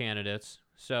coaching candidates.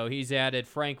 So he's added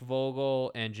Frank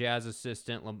Vogel and Jazz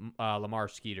assistant Lamar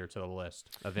Skeeter to the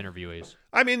list of interviewees.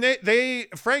 I mean,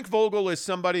 Frank Vogel is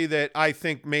somebody that I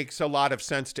think makes a lot of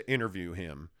sense to interview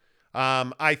him.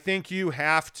 I think you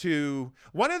have to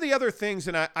 – one of the other things,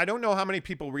 and I don't know how many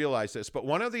people realize this, but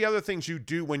one of the other things you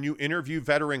do when you interview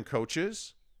veteran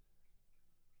coaches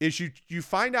is you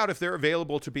find out if they're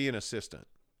available to be an assistant.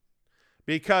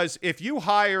 Because if you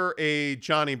hire a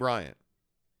Johnny Bryant,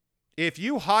 if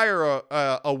you hire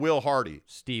a Will Hardy.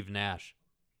 Steve Nash.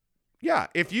 Yeah,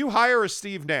 if you hire a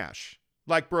Steve Nash,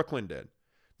 like Brooklyn did,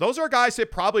 those are guys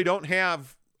that probably don't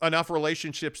have enough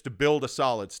relationships to build a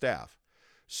solid staff.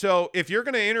 So if you're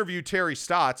going to interview Terry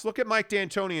Stotts, look at Mike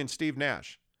D'Antoni and Steve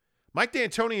Nash. Mike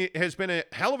D'Antoni has been a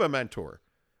hell of a mentor.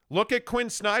 Look at Quinn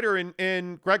Snyder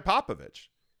and Greg Popovich,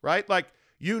 right? Like,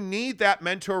 you need that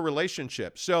mentor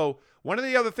relationship. So one of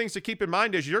the other things to keep in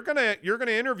mind is you're gonna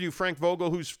interview Frank Vogel,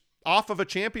 who's off of a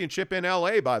championship in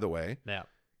LA, by the way. Yeah.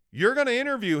 You're going to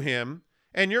interview him,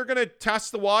 and you're going to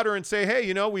test the water and say,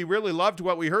 hey, we really loved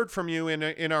what we heard from you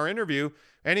in our interview.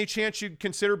 Any chance you'd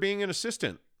consider being an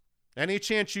assistant? Any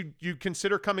chance you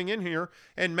consider coming in here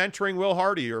and mentoring Will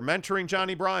Hardy or mentoring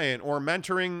Johnny Bryant or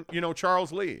mentoring,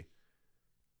 Charles Lee?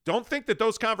 Don't think that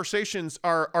those conversations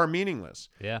are meaningless.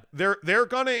 Yeah. They're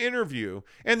going to interview.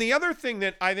 And the other thing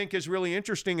that I think is really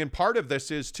interesting, and part of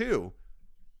this is too,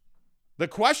 the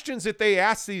questions that they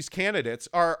ask these candidates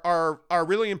are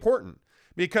really important,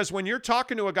 because when you're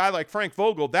talking to a guy like Frank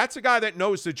Vogel, that's a guy that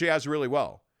knows the Jazz really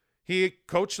well. He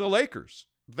coached the Lakers.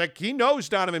 Like, he knows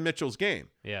Donovan Mitchell's game.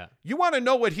 Yeah. You want to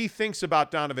know what he thinks about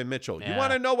Donovan Mitchell. Yeah. You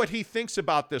want to know what he thinks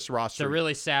about this roster. It's a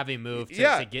really savvy move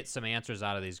to get some answers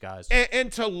out of these guys.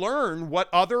 And to learn what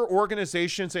other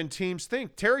organizations and teams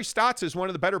think. Terry Stotts is one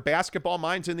of the better basketball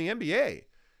minds in the NBA.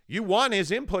 You want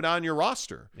his input on your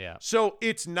roster. Yeah. So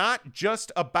it's not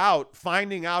just about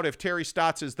finding out if Terry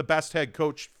Stotts is the best head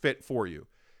coach fit for you.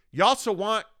 You also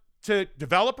want to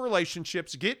develop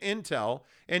relationships, get intel,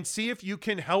 and see if you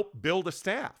can help build a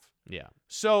staff. Yeah.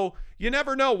 So you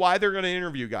never know why they're going to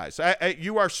interview guys.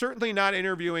 You are certainly not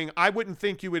interviewing. I wouldn't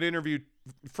think you would interview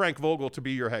Frank Vogel to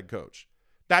be your head coach.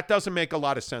 That doesn't make a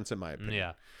lot of sense in my opinion.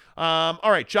 Yeah.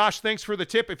 All right, Josh, thanks for the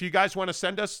tip. If you guys want to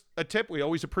send us a tip, we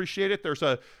always appreciate it. There's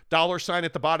a $sign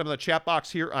at the bottom of the chat box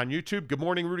here on YouTube. Good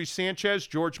morning, Rudy Sanchez,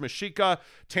 George Mashika,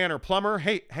 Tanner Plummer.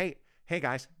 Hey,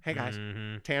 guys.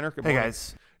 Mm-hmm. Tanner, good morning. Hey,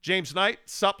 guys. James Knight,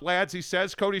 sup lads, he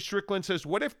says. Cody Strickland says,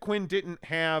 what if Quinn didn't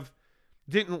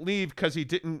leave because he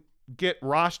didn't get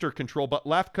roster control, but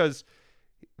left because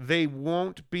there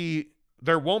won't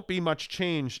be much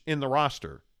change in the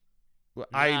roster?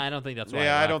 I don't think that's why. Yeah, he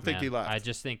left, I don't think man. he left. I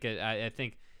just think I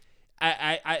think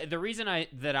the reason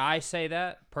I say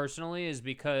that personally is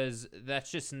because that's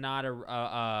just not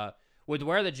a with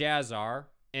where the Jazz are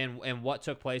and what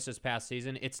took place this past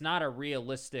season. It's not a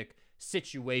realistic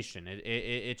situation.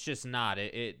 It's just not.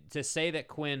 To say that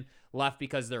Quinn left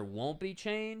because there won't be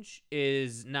change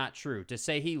is not true. To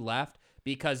say he left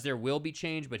because there will be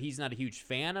change, but he's not a huge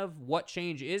fan of what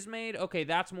change is made, okay,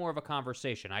 that's more of a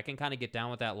conversation. I can kind of get down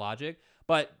with that logic,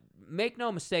 but make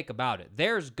no mistake about it.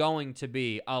 There's going to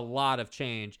be a lot of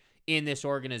change in this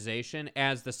organization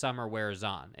as the summer wears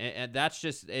on. And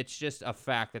it's just a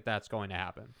fact that that's going to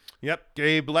happen. Yep.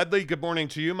 Gabe Ledley, good morning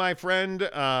to you, my friend.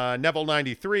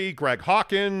 Neville93, Greg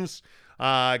Hawkins.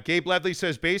 Gabe Ledley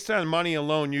says, based on money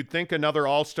alone, you'd think another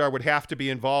all-star would have to be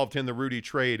involved in the Rudy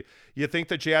trade. You think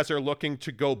the Jazz are looking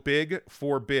to go big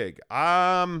for big?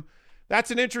 That's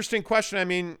an interesting question. I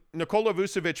mean, Nikola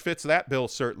Vucevic fits that bill,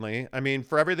 certainly. I mean,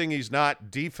 for everything he's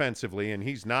not defensively, and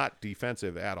he's not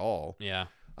defensive at all. Yeah.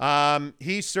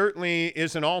 He certainly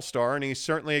is an all-star, and he's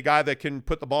certainly a guy that can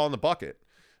put the ball in the bucket.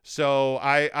 So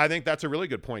I think that's a really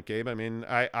good point, Gabe. I mean,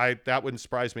 I that wouldn't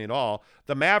surprise me at all.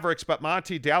 The Mavericks, but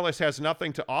Monty, Dallas has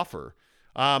nothing to offer.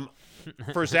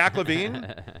 For Zach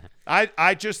LaVine,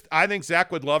 I think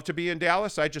Zach would love to be in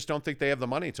Dallas. I just don't think they have the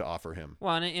money to offer him.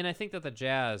 Well, and I think that the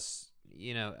Jazz,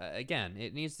 again,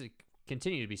 it needs to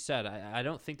continue to be said. I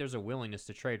don't think there's a willingness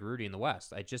to trade Rudy in the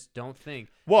West. I just don't think.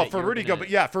 Well, for Rudy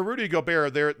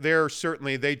Gobert, they're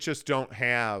certainly, they just don't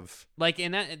have. Like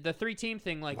in that the 3-team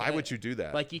thing, like why would you do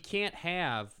that? Like you can't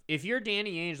have, if you're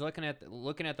Danny Ainge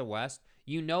looking at the West,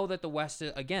 you know that the West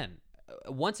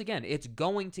once again, it's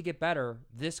going to get better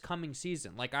this coming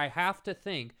season. Like I have to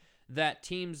think that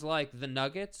teams like the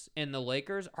Nuggets and the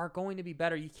Lakers are going to be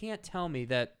better. You can't tell me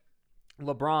that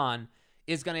LeBron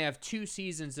is going to have 2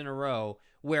 seasons in a row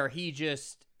where he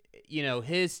just,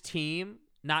 his team,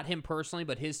 not him personally,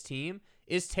 but his team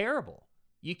is terrible.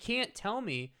 You can't tell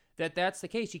me that that's the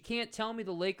case. You can't tell me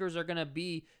the Lakers are going to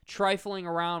be trifling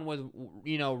around with,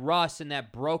 Russ and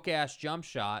that broke-ass jump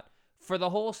shot for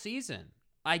the whole season.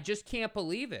 I just can't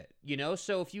believe it,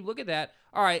 So if you look at that,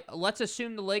 all right, let's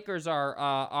assume the Lakers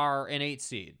are an 8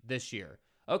 seed this year.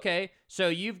 Okay, so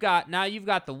you've got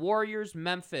the Warriors,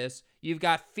 Memphis, you've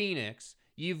got Phoenix,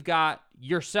 you've got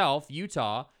yourself,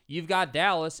 Utah, you've got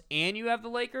Dallas, and you have the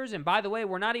Lakers. And by the way,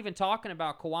 we're not even talking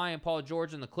about Kawhi and Paul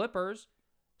George and the Clippers.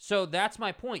 So that's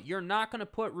my point. You're not going to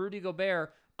put Rudy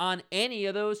Gobert on any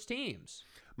of those teams.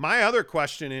 My other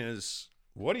question is,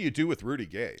 what do you do with Rudy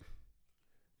Gay?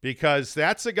 Because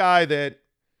that's a guy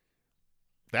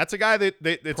that's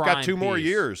got 2 more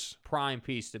years. Prime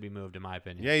piece to be moved, in my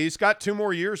opinion. Yeah, he's got 2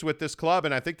 more years with this club,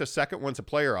 and I think the second one's a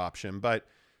player option. But,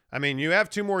 I mean, you have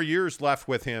 2 more years left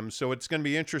with him, so it's going to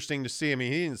be interesting to see. I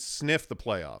mean, he didn't sniff the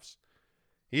playoffs.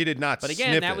 He did not sniff it. But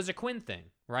again, that was a Quinn thing,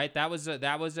 right?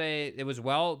 It was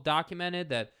well documented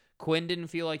that Quinn didn't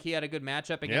feel like he had a good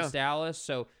matchup against Dallas,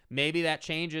 so maybe that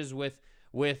changes with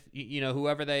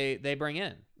whoever they bring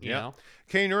in. You know?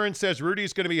 Kane Urin says,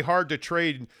 Rudy's going to be hard to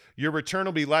trade. Your return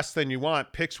will be less than you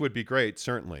want. Picks would be great,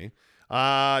 certainly.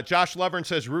 Josh Levern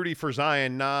says, Rudy for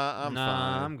Zion. Nah, I'm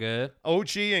fine. I'm good.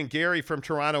 OG and Gary from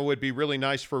Toronto would be really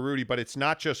nice for Rudy, but it's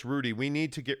not just Rudy. We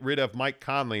need to get rid of Mike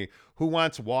Conley. Who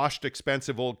wants washed,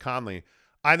 expensive old Conley?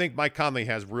 I think Mike Conley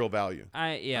has real value.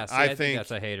 I think that's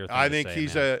a hater thing I think to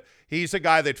say, he's a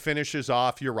guy that finishes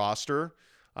off your roster.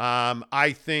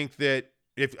 I think that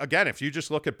if you just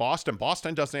look at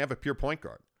Boston doesn't have a pure point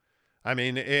guard. I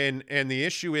mean, and the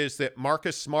issue is that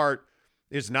Marcus Smart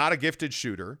is not a gifted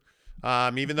shooter,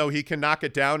 even though he can knock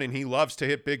it down and he loves to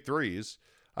hit big threes.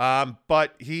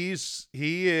 But he's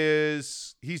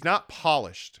not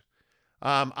polished.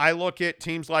 I look at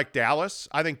teams like Dallas.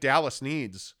 I think Dallas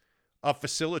needs a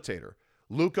facilitator.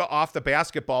 Luka off the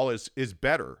basketball is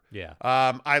better. Yeah.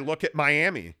 I look at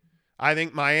Miami. I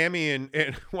think Miami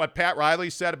and what Pat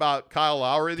Riley said about Kyle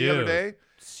Lowry the other day.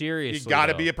 Seriously, you got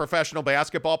to be a professional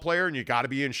basketball player and you got to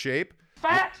be in shape.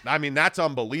 Fact. I mean, that's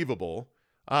unbelievable.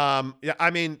 I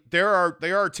mean, there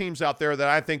are teams out there that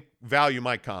I think value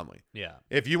Mike Conley. Yeah.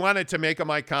 If you wanted to make a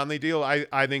Mike Conley deal,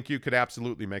 I think you could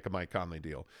absolutely make a Mike Conley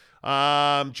deal.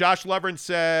 Josh Levern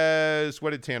says,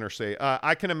 what did Tanner say?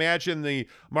 I can imagine the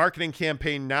marketing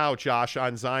campaign now, Josh,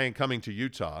 on Zion coming to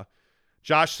Utah.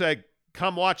 Josh said,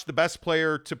 come watch the best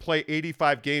player to play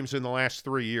 85 games in the last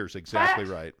 3 years. Exactly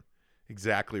right.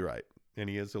 Exactly right. And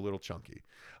he is a little chunky.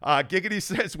 Giggity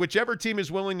says, whichever team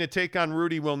is willing to take on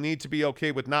Rudy will need to be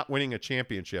okay with not winning a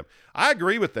championship. I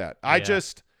agree with that.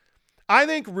 I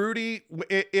think Rudy,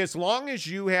 as long as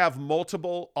you have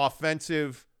multiple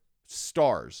offensive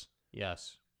stars,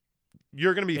 yes,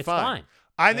 you're going to be fine.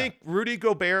 I think Rudy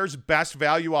Gobert's best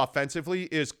value offensively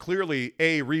is clearly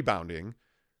rebounding.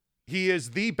 He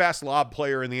is the best lob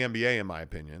player in the NBA, in my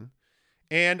opinion.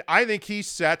 And I think he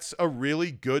sets a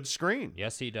really good screen.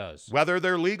 Yes, he does. Whether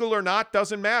they're legal or not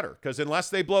doesn't matter, because unless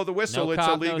they blow the whistle, no it's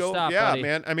cop, illegal. No stop, yeah, buddy.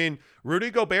 man. I mean, Rudy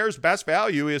Gobert's best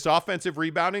value is offensive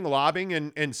rebounding, lobbing,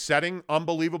 and setting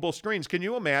unbelievable screens. Can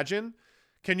you imagine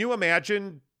DeMar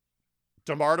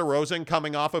DeRozan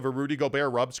coming off of a Rudy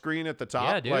Gobert rub screen at the top?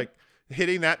 Yeah, dude. Like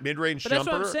hitting that mid-range jumper? That's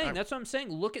what I'm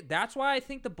saying. That's why I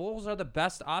think the Bulls are the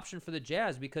best option for the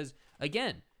Jazz, because,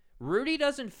 again, Rudy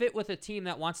doesn't fit with a team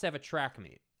that wants to have a track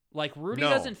meet. Like, Rudy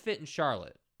doesn't fit in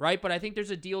Charlotte, right? But I think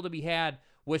there's a deal to be had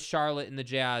with Charlotte and the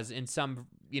Jazz in some,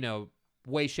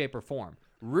 way, shape, or form.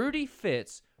 Rudy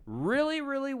fits really,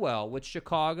 really well with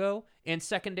Chicago and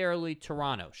secondarily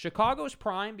Toronto. Chicago's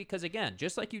prime because, again,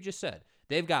 just like you just said,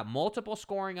 they've got multiple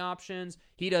scoring options.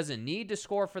 He doesn't need to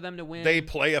score for them to win. They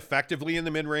play effectively in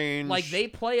the mid-range. Like, they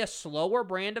play a slower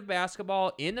brand of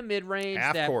basketball in the mid-range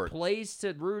plays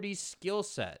to Rudy's skill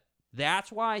set.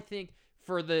 That's why I think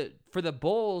for the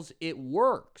Bulls, it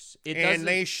works. And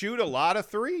they shoot a lot of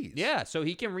threes. Yeah, so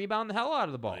he can rebound the hell out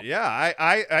of the ball.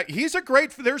 Yeah, he's a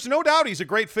great. There's no doubt he's a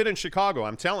great fit in Chicago.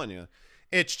 I'm telling you,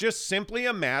 it's just simply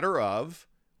a matter of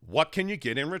what can you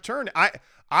get in return.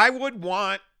 I would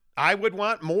want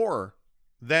more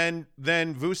than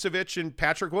Vucevic and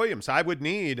Patrick Williams. I would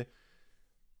need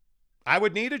a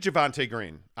Javonte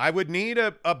Green. I would need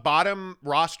a bottom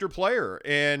roster player,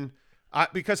 and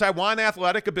because I want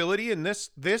athletic ability in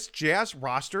this Jazz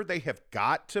roster, they have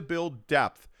got to build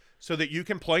depth so that you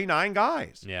can play 9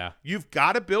 guys. Yeah. You've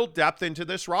got to build depth into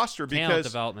this roster because talent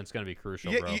development's going to be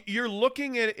crucial, bro. You're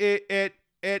looking at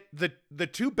the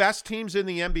two best teams in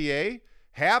the NBA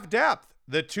have depth.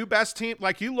 The two best teams,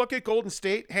 like you look at Golden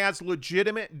State, has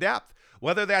legitimate depth.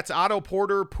 Whether that's Otto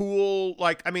Porter, Poole,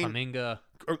 Kuminga.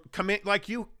 Like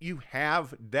you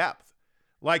have depth.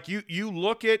 Like you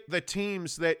look at the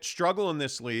teams that struggle in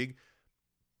this league,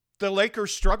 the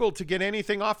Lakers struggled to get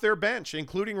anything off their bench,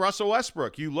 including Russell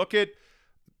Westbrook. You look at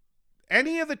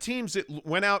any of the teams that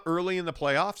went out early in the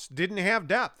playoffs didn't have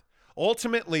depth.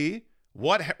 Ultimately,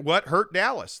 what hurt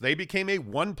Dallas? They became a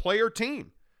one-player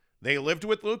team. They lived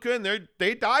with Luka and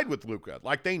they died with Luka.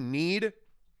 Like, they need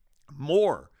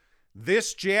more.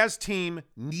 This Jazz team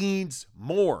needs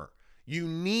more. You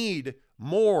need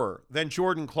more than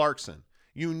Jordan Clarkson.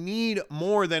 You need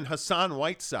more than Hassan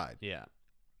Whiteside. Yeah.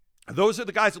 Those are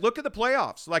the guys. Look at the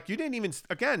playoffs. Like, you didn't even,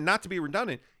 again, not to be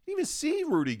redundant, you didn't even see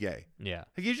Rudy Gay. Yeah.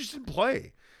 Like, he just didn't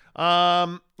play.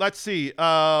 Let's see.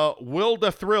 Will the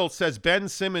Thrill says Ben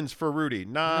Simmons for Rudy.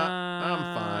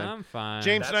 I'm fine.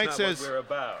 James Knight says,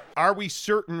 are we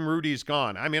certain Rudy's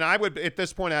gone? I mean, I would, at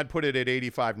this point, I'd put it at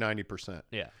 85, 90%.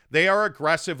 Yeah. They are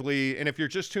aggressively, and if you're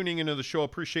just tuning into the show,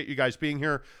 appreciate you guys being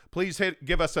here. Please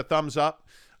give us a thumbs up.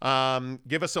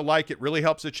 Give us a like. It really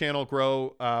helps the channel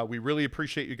grow. We really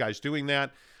appreciate you guys doing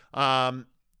that.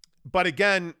 But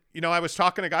again, I was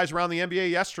talking to guys around the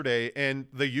NBA yesterday, and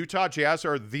the Utah Jazz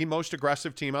are the most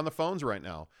aggressive team on the phones right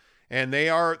now. And they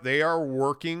are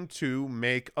working to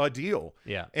make a deal.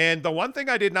 Yeah. And the one thing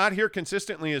I did not hear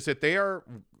consistently is that they are,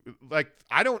 like,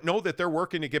 I don't know that they're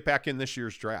working to get back in this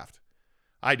year's draft.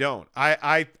 I don't.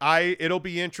 It'll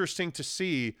be interesting to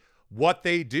see what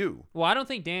they do. Well, I don't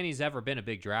think Danny's ever been a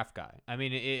big draft guy. I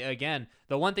mean, again,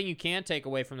 the one thing you can take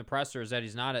away from the presser is that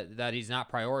he's not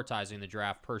prioritizing the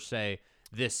draft per se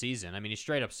this season. I mean, he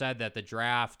straight up said that the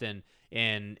draft and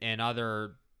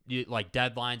other like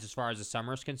deadlines as far as the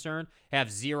summer is concerned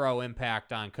have zero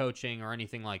impact on coaching or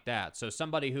anything like that. So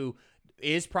somebody who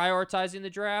is prioritizing the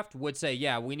draft would say,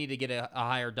 yeah, we need to get a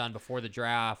hire done before the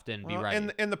draft and be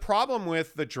ready. And the problem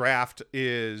with the draft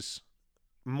is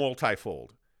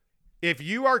multifold. If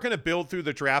you are going to build through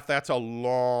the draft, that's a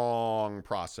long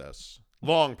process.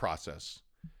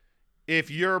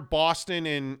 If you're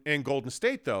Boston and Golden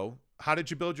State, though, how did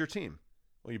you build your team?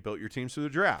 Well, you built your teams through the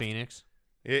draft. Phoenix.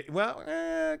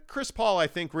 Chris Paul, I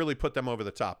think, really put them over the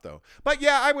top, though. But,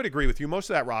 yeah, I would agree with you. Most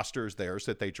of that roster is theirs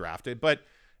that they drafted. But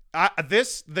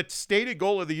the stated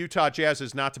goal of the Utah Jazz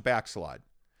is not to backslide.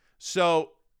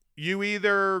 So you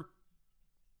either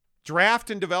draft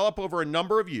and develop over a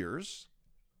number of years,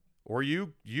 or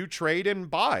you trade and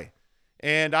buy.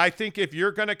 And I think if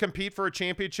you're going to compete for a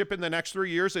championship in the next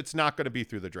 3 years, it's not going to be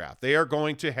through the draft. They are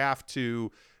going to have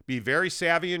to be very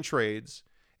savvy in trades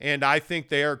And I think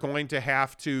they are going to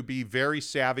have to be very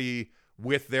savvy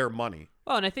with their money.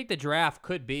 Well, and I think the draft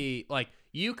could be like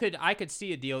I could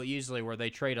see a deal easily where they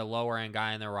trade a lower end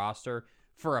guy in their roster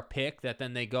for a pick that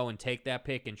then they go and take that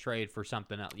pick and trade for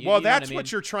something else. Well, you know that's what I mean?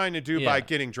 what you're trying to do by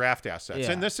getting draft assets.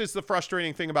 Yeah. And this is the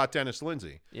frustrating thing about Dennis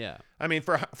Lindsey. Yeah. I mean,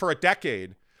 for a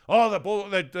decade,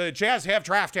 the Jazz have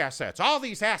draft assets, all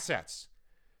these assets.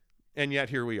 And yet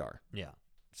here we are. Yeah.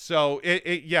 So,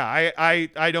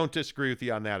 I don't disagree with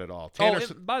you on that at all. Tanner,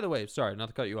 By the way, sorry, not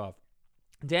to cut you off.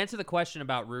 To answer the question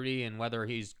about Rudy and whether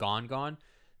he's gone,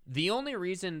 the only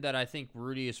reason that I think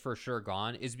Rudy is for sure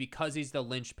gone is because he's the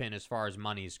linchpin as far as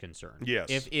money is concerned.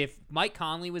 Yes. If Mike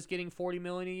Conley was getting $40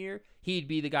 million a year, he'd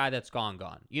be the guy that's gone.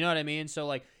 You know what I mean? So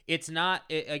like, it's not.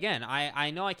 Again,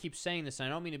 I know I keep saying this, and I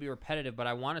don't mean to be repetitive, but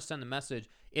I want to send the message.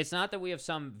 It's not that we have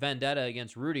some vendetta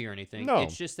against Rudy or anything. No.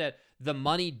 It's just that the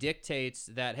money dictates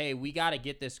that, hey, we got to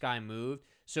get this guy moved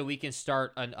so we can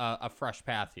start a fresh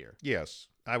path here. Yes,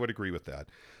 I would agree with that.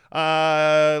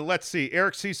 Let's see.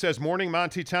 Eric C. says, morning,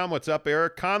 Monty Town. What's up,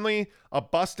 Eric? Conley, a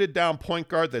busted down point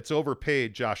guard that's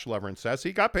overpaid, Josh Levering says.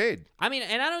 He got paid. I mean,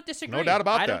 and I don't disagree. No doubt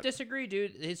about that. I don't disagree,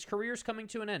 dude. His career's coming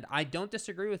to an end. I don't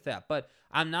disagree with that. But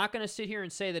I'm not going to sit here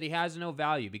and say that he has no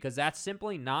value because that's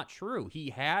simply not true. He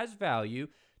has value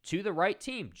to the right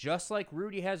team, just like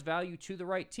Rudy has value to the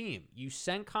right team. You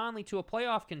send Conley to a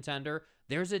playoff contender,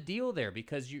 there's a deal there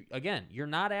because, you're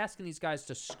not asking these guys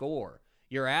to score.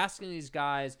 You're asking these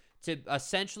guys to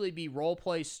essentially be role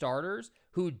play starters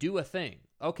who do a thing.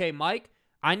 Okay, Mike,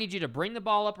 I need you to bring the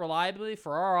ball up reliably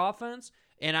for our offense,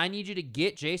 and I need you to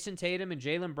get Jason Tatum and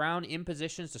Jaylen Brown in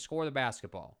positions to score the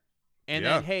basketball. And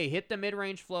then, hey, hit the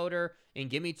mid-range floater and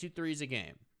give me 2 threes a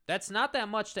game. That's not that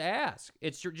much to ask.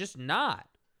 It's just not,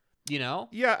 you know?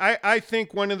 Yeah, I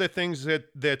think one of the things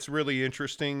that's really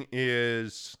interesting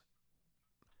is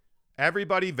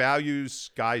everybody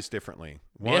values guys differently.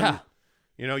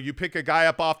 You pick a guy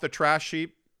up off the trash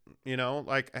heap,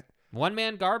 like one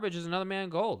man garbage is another man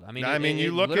gold. I mean,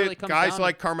 you look at guys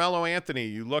like Carmelo Anthony.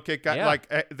 You look at guys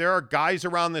there are guys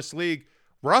around this league.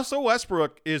 Russell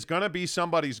Westbrook is going to be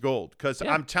somebody's gold because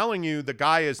I'm telling you, the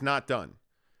guy is not done.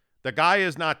 The guy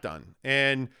is not done,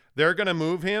 and they're going to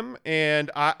move him. And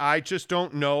I just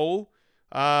don't know.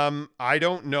 I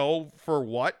don't know for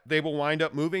what they will wind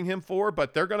up moving him for,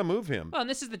 but they're going to move him. Well, and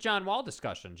this is the John Wall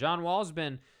discussion. John Wall's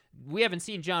been. We haven't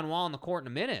seen John Wall in the court in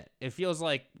a minute. It feels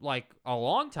like a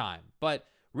long time. But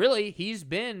really,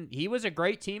 he was a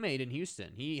great teammate in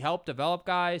Houston. He helped develop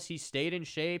guys. He stayed in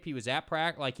shape. He was at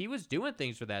practice. Like, he was doing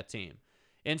things for that team.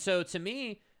 And so, to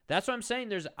me, that's what I'm saying.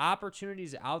 There's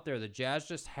opportunities out there. The Jazz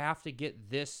just have to get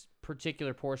this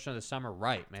particular portion of the summer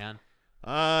right, man.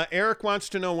 Eric wants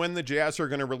to know when the Jazz are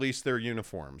going to release their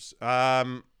uniforms.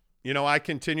 I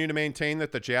continue to maintain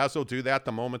that the Jazz will do that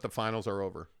the moment the finals are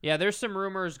over. Yeah, there's some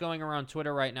rumors going around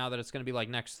Twitter right now that it's going to be like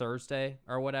next Thursday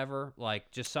or whatever,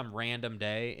 like just some random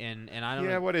day. And I don't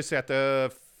know. Yeah, what is that?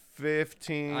 The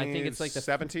 15th? I think it's like the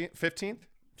 17th? 15th?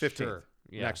 15th. Sure.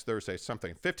 Yeah. Next Thursday,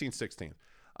 something. 15th,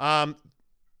 16th.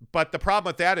 But the problem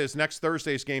with that is next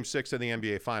Thursday's Game 6 of the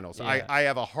NBA Finals. Yeah. I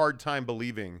have a hard time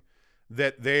believing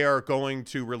that they are going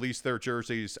to release their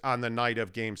jerseys on the night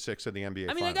of Game 6 of the NBA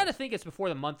Finals. I got to think it's before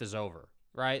the month is over,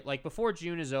 right? Like, before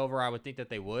June is over, I would think that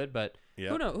they would, but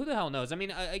who the hell knows? I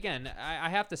mean, again, I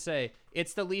have to say,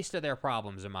 it's the least of their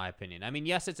problems, in my opinion. I mean,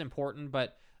 yes, it's important,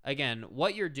 but, again,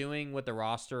 what you're doing with the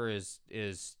roster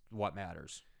is what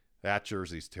matters. That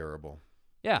jersey's terrible.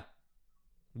 Yeah.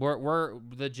 We're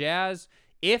the Jazz,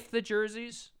 if the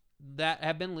jerseys that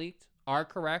have been leaked are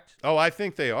correct. Oh, I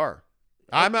think they are.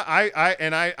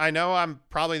 I know I'm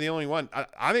probably the only one.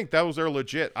 I think those are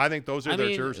legit. I think those are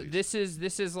their jerseys.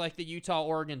 This is like the Utah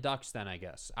Oregon Ducks then, I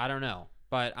guess. I don't know,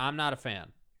 but I'm not a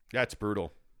fan. That's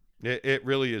brutal. It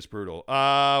really is brutal.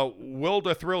 Will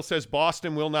the Thrill says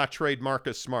Boston will not trade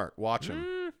Marcus Smart. Watch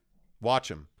him.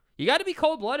 Watch him. You got to be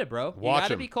cold-blooded, bro. You got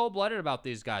to him. be cold-blooded about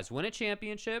these guys. Win a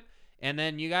championship, and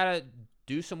then you got to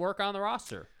do some work on the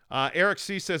roster. Eric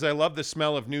C. says, I love the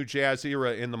smell of new Jazz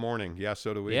era in the morning. Yeah,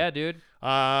 so do we. Yeah, dude.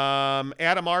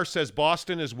 Adam R. says,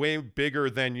 Boston is way bigger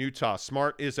than Utah.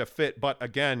 Smart is a fit, but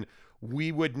again,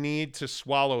 we would need to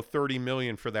swallow $30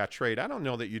 million for that trade. I don't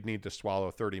know that you'd need to swallow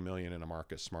 $30 million in a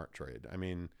Marcus Smart trade. I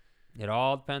mean, it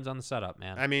all depends on the setup,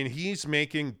 man. I mean, he's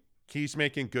making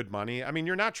good money. I mean,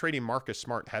 you're not trading Marcus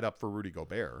Smart head up for Rudy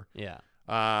Gobert. Yeah.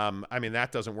 I mean,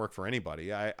 that doesn't work for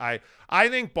anybody. I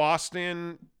think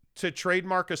Boston, to trade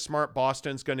Marcus Smart,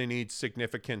 Boston's going to need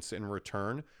significance in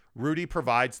return. Rudy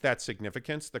provides that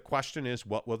significance. The question is,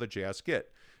 what will the Jazz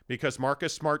get? Because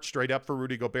Marcus Smart straight up for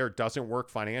Rudy Gobert doesn't work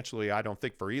financially, I don't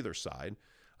think, for either side.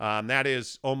 That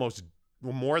is almost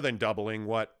more than doubling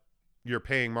what you're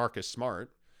paying Marcus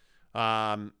Smart.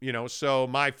 So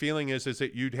my feeling is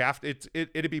that you'd have to,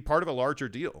 it'd be part of a larger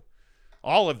deal.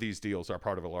 All of these deals are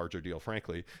part of a larger deal,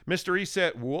 frankly. Mr. E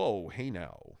said, whoa, hey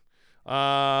now.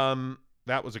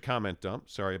 That was a comment dump.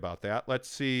 Sorry about that. Let's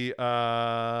see.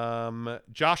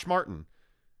 Josh Martin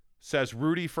says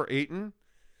Rudy for Ayton.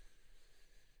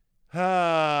 It's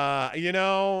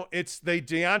the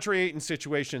DeAndre Ayton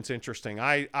situation's interesting.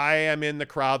 I am in the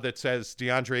crowd that says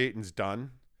DeAndre Ayton's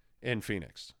done in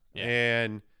Phoenix. Yeah.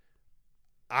 And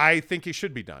I think he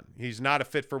should be done. He's not a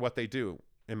fit for what they do,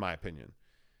 in my opinion.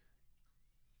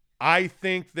 I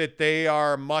think that they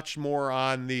are much more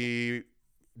on the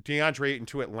DeAndre Ayton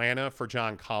to Atlanta for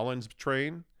John Collins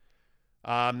train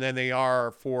than they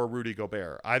are for Rudy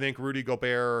Gobert. I think Rudy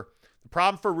Gobert, the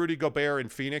problem for Rudy Gobert in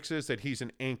Phoenix is that he's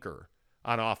an anchor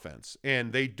on offense,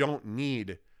 and they don't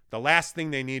need, the last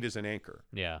thing they need is an anchor.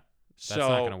 Yeah, that's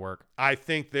not going to work. I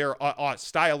think they're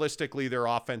stylistically, their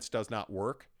offense does not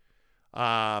work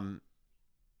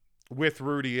with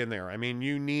Rudy in there. I mean,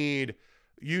 you need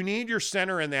your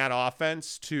center in that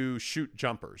offense to shoot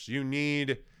jumpers. You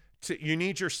need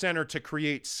your center to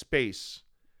create space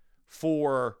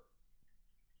for,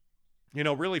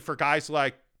 really for guys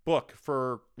like Book,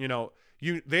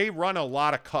 they run a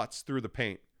lot of cuts through the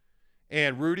paint.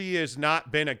 And Rudy has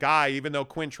not been a guy, even though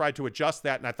Quinn tried to adjust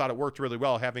that, and I thought it worked really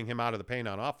well having him out of the paint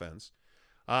on offense.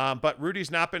 But Rudy's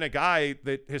not been a guy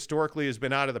that historically has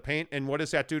been out of the paint. And what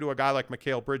does that do to a guy like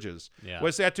Mikal Bridges? Yeah. What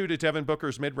does that do to Devin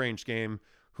Booker's mid-range game,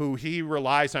 who he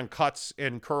relies on cuts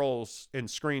and curls and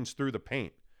screens through the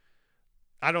paint?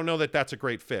 I don't know that that's a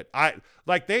great fit.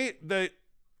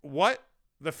 What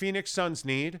the Phoenix Suns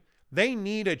need, they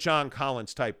need a John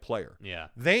Collins type player. Yeah.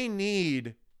 They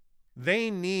need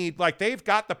they've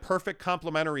got the perfect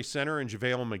complementary center in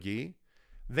JaVale McGee.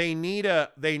 They need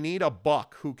a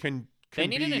buck who can they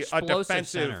need be an explosive a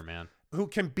defensive center, man. Who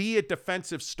can be a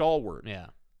defensive stalwart. Yeah.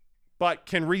 But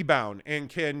can rebound and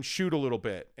can shoot a little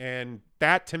bit. And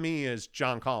that to me is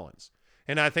John Collins.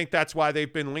 And I think that's why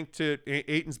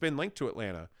Ayton's been linked to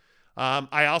Atlanta.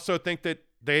 I also think that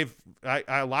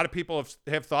a lot of people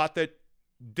have thought that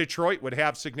Detroit would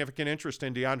have significant interest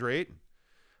in DeAndre Ayton.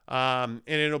 And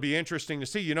it'll be interesting to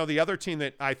see. The other team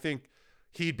that I think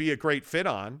he'd be a great fit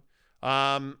on,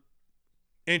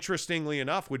 interestingly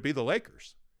enough, would be the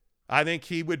Lakers. I think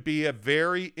he would be a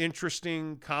very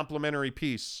interesting complementary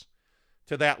piece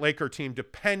to that Laker team,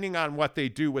 depending on what they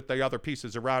do with the other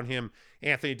pieces around him,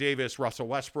 Anthony Davis, Russell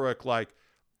Westbrook, like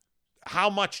how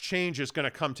much change is going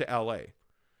to come to LA.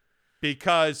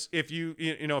 Because if you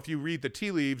read the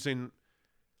tea leaves, and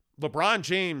LeBron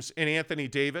James and Anthony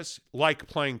Davis like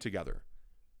playing together.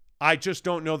 I just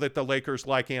don't know that the Lakers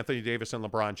like Anthony Davis and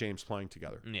LeBron James playing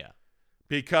together. Yeah.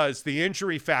 Because the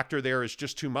injury factor there is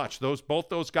just too much. Both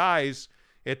those guys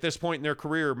at this point in their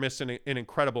career miss an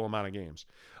incredible amount of games.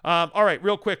 All right,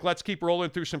 real quick, let's keep rolling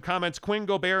through some comments. Quinn,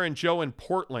 Gobert, and Joe in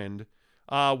Portland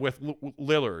with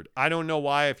Lillard. I don't know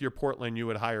why, if you're Portland, you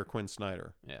would hire Quinn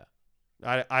Snyder. Yeah.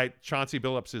 Chauncey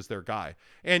Billups is their guy.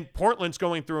 And Portland's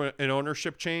going through an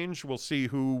ownership change. We'll see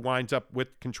who winds up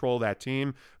with control of that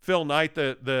team. Phil Knight,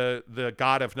 the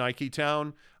god of Nike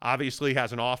Town, obviously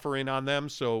has an offer in on them,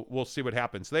 so we'll see what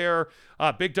happens there.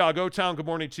 Big Dog O-Town, good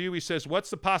morning to you. He says, what's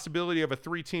the possibility of a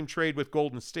 3-team trade with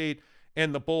Golden State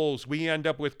and the Bulls? We end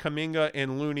up with Kuminga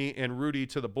and Looney and Rudy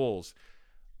to the Bulls.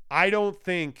 I don't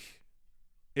think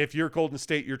if you're Golden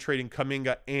State, you're trading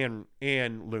Kuminga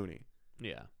and Looney.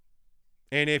 Yeah.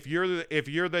 And if you're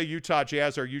the Utah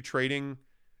Jazz, are you trading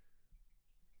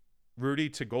Rudy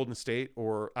to Golden State?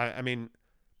 Or, I mean,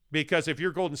 because if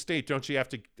you're Golden State, don't you have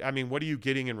to – I mean, what are you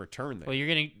getting in return there? Well, you're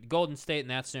getting – Golden State in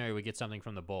that scenario would get something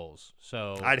from the Bulls.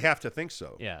 So I'd have to think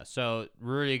so. Yeah, so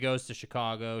Rudy goes to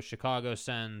Chicago. Chicago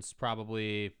sends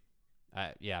probably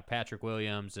Patrick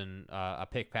Williams and a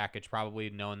pick package, probably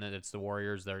knowing that it's the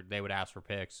Warriors. They would ask for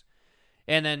picks.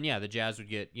 And then, the Jazz would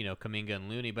get, Kuminga and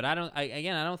Looney. But I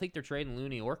don't think they're trading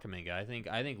Looney or Kuminga. I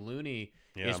think Looney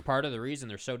is part of the reason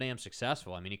they're so damn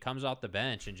successful. I mean, he comes off the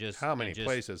bench and just – how many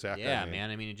plays is that? Yeah,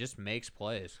 man. I mean, he just makes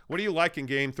plays. What do you like in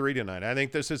Game 3 tonight? I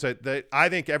think I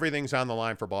think everything's on the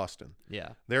line for Boston. Yeah.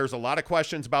 There's a lot of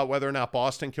questions about whether or not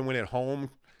Boston can win at home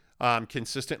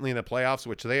consistently in the playoffs,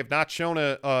 which they have not shown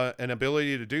an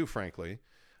ability to do, frankly.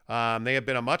 They have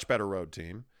been a much better road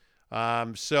team.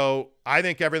 So I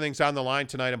think everything's on the line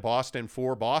tonight in Boston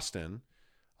for Boston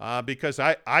because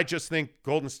I just think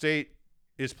Golden State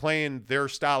is playing their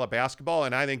style of basketball,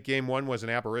 and I think Game 1 was an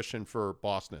aberration for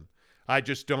Boston. I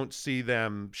just don't see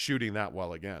them shooting that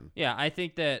well again. Yeah, I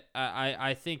think that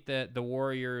I think that the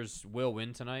Warriors will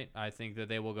win tonight. I think that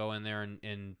they will go in there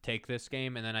and take this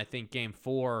game, and then I think Game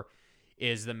 4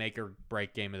 is the make or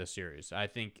break game of the series. I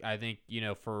think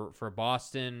for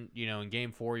Boston, in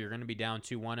Game 4 you're going to be down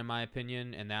 2-1 in my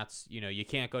opinion, and that's you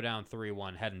can't go down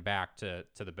 3-1 heading back to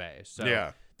the Bay.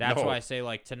 So that's why I say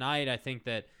tonight I think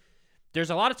that there's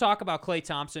a lot of talk about Klay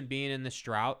Thompson being in this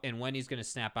drought and when he's going to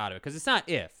snap out of it, because it's not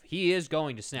if. He is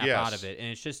going to snap out of it, and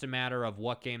it's just a matter of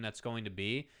what game that's going to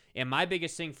be. And my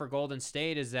biggest thing for Golden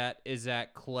State is that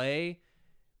Klay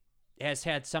has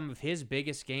had some of his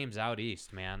biggest games out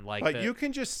east, man. But you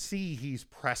can just see he's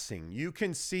pressing. You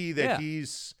can see that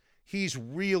he's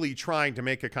really trying to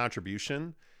make a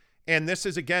contribution. And this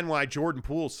is, again, why Jordan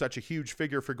Poole's such a huge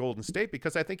figure for Golden State,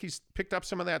 because I think he's picked up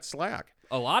some of that slack.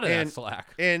 A lot of that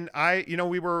slack. And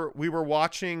we were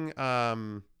watching, I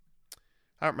don't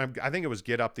remember, I think it was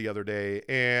Get Up the other day,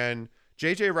 and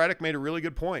JJ Redick made a really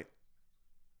good point.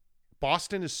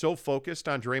 Boston is so focused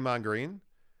on Draymond Green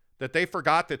that they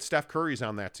forgot that Steph Curry's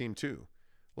on that team too.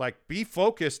 Be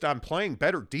focused on playing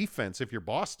better defense if you're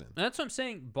Boston. That's what I'm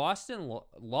saying. Boston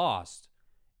lost.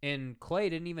 And Klay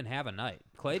didn't even have a night.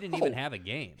 Klay didn't even have a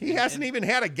game. He hasn't even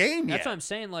had a game yet. That's what I'm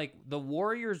saying. The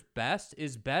Warriors' best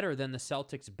is better than the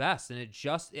Celtics' best. And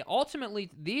ultimately,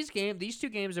 these two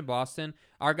games in Boston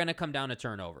are going to come down to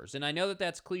turnovers. And I know that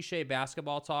that's cliche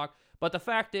basketball talk, but the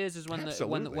fact is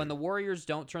when the Warriors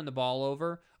don't turn the ball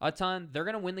over a ton, they're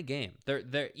going to win the game.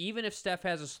 They're even if Steph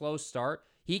has a slow start,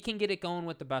 he can get it going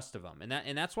with the best of them.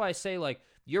 And that's why I say,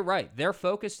 you're right. They're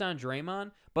focused on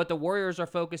Draymond, but the Warriors are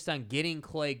focused on getting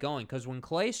Klay going, because when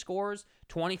Klay scores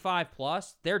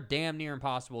 25+, they're damn near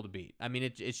impossible to beat. I mean,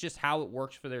 it's just how it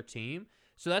works for their team.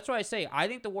 So that's why I say I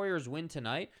think the Warriors win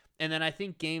tonight, and then I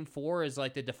think Game 4 is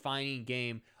the defining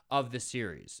game of the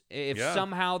series. If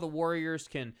somehow the Warriors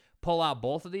can pull out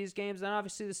both of these games, then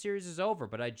obviously the series is over.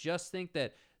 But I just think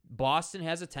that Boston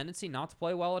has a tendency not to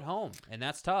play well at home, and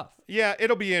that's tough. Yeah,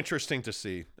 it'll be interesting to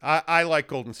see. I like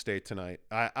Golden State tonight.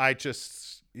 I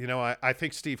just, I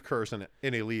think Steve Kerr's an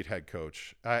elite head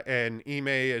coach, and Ime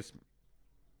has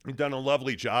done a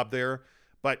lovely job there.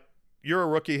 But you're a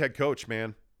rookie head coach,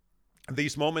 man.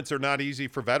 These moments are not easy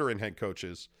for veteran head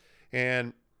coaches,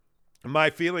 and my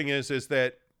feeling is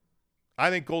that I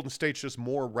think Golden State's just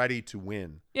more ready to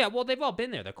win. Yeah, well, they've all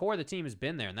been there. The core of the team has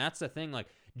been there, and that's the thing.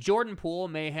 Jordan Poole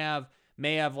may have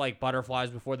butterflies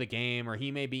before the game, or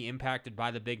he may be impacted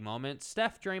by the big moment.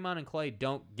 Steph, Draymond, and Klay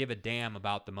don't give a damn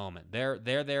about the moment. They're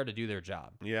there to do their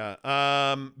job. Yeah.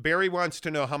 Barry wants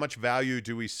to know, how much value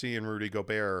do we see in Rudy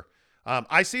Gobert?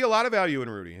 I see a lot of value in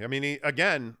Rudy. I mean,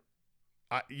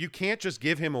 you can't just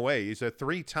give him away. He's a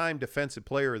 3-time Defensive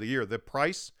Player of the Year. The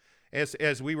price,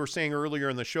 as we were saying earlier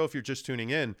in the show, if you're just tuning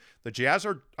in, the Jazz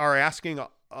are asking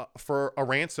for a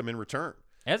ransom in return.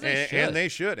 And they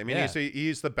should. I mean,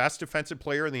 he's the best defensive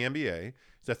player in the NBA.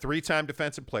 He's a 3-time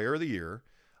Defensive Player of the Year.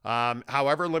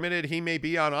 However limited he may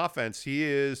be on offense, he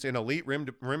is an elite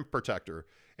rim protector.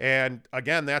 And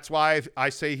again, that's why I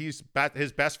say his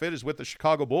best fit is with the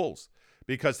Chicago Bulls,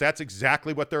 because that's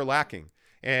exactly what they're lacking.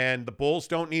 And the Bulls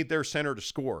don't need their center to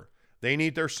score. They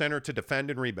need their center to defend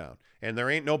and rebound. And there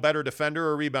ain't no better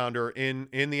defender or rebounder in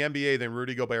the NBA than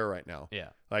Rudy Gobert right now. Yeah.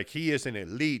 He is an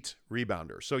elite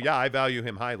rebounder. So, yeah, I value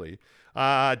him highly.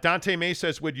 Dante May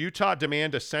says, would Utah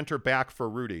demand a center back for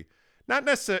Rudy? Not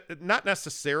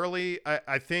necessarily.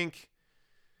 I think,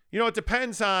 it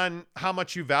depends on how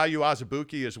much you value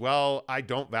Azubuike as well. I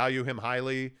don't value him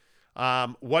highly.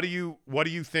 What do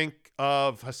you think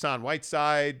of Hassan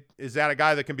Whiteside? Is that a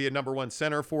guy that can be a number 1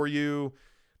 center for you?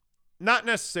 Not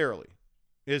necessarily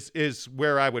is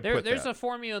where I would put that. There's a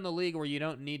formula in the league where you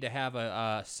don't need to have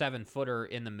a 7-footer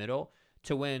in the middle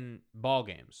to win ball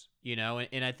games,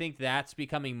 and I think that's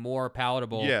becoming more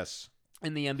palatable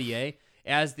in the NBA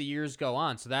as the years go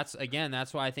on. So that's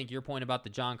why I think your point about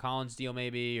the John Collins deal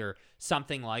maybe or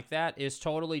something like that is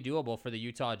totally doable for the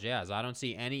Utah Jazz. I don't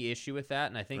see any issue with that,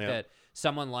 and I think that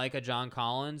someone like a John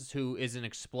Collins, who is an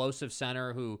explosive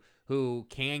center who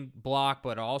can block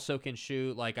but also can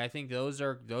shoot, I think those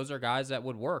are guys that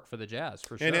would work for the Jazz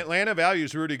for sure. And Atlanta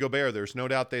values Rudy Gobert. There's no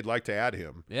doubt they'd like to add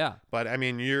him. Yeah. But I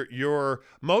mean,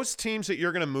 most teams that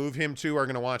you're going to move him to are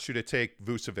going to want you to take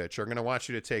Vucevic, are going to want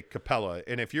you to take Capella.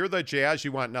 And if you're the Jazz,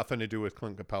 you want nothing to do with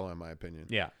Clint Capella, in my opinion.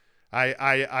 Yeah.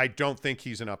 I don't think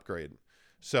he's an upgrade.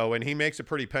 So, and he makes a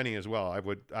pretty penny as well.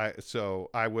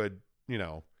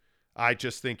 I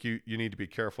just think you need to be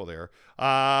careful there.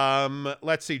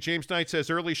 Let's see. James Knight says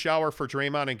early shower for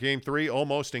Draymond in Game 3,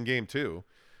 almost in Game 2.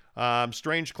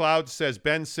 Strange Cloud says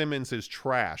Ben Simmons is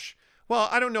trash. Well,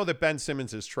 I don't know that Ben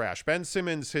Simmons is trash. Ben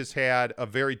Simmons has had a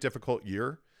very difficult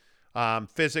year,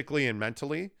 physically and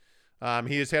mentally.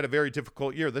 He has had a very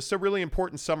difficult year. This is a really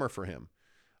important summer for him.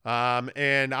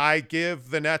 And I give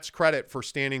the Nets credit for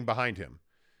standing behind him,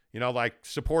 like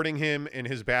supporting him in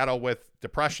his battle with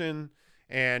depression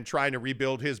and trying to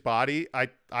rebuild his body.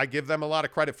 I give them a lot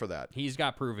of credit for that. He's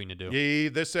got proving to do.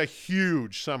 This is a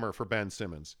huge summer for Ben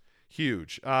Simmons.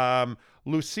 Huge.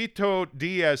 Lucito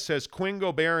Diaz says Quinn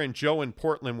Gobert and Joe in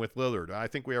Portland with Lillard. I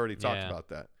think we already talked about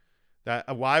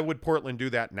that. Why would Portland do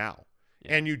that now?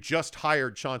 Yeah. And you just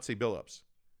hired Chauncey Billups.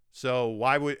 So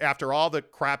why would, after all the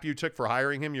crap you took for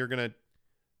hiring him, you're going to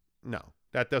 – no,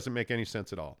 that doesn't make any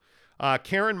sense at all.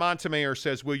 Karen Montemayor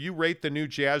says, will you rate the new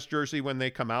Jazz jersey when they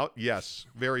come out? Yes,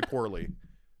 very poorly.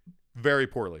 Very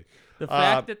poorly. The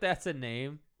fact that that's a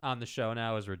name on the show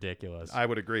now is ridiculous. I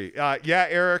would agree. Yeah,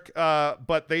 Eric,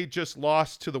 but they just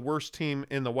lost to the worst team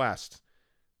in the West.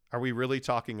 Are we really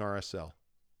talking RSL?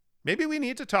 Maybe we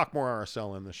need to talk more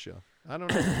RSL in this show. I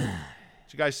don't know.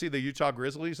 Did you guys see the Utah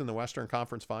Grizzlies in the Western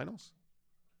Conference Finals?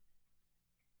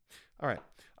 All right.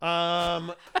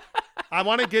 I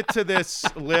want to get to this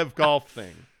live golf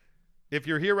thing. If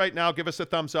you're here right now, give us a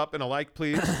thumbs up and a like,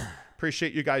 please.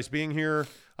 Appreciate you guys being here.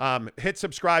 Hit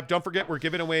subscribe. Don't forget, we're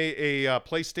giving away a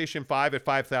PlayStation 5 at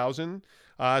 5,000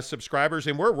 subscribers,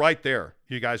 and we're right there,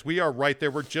 you guys. We are right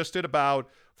there. We're just at about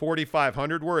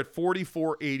 4,500. We're at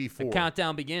 4,484. The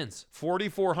countdown begins.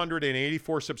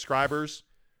 4,484 subscribers.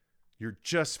 You're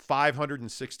just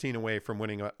 516 away from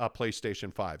winning a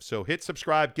PlayStation 5. So hit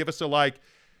subscribe, give us a like,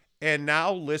 and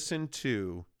now listen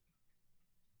to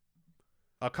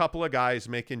a couple of guys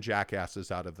making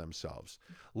jackasses out of themselves.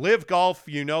 Live Golf,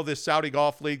 this Saudi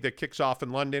Golf League that kicks off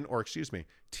in London,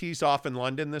 tees off in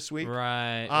London this week.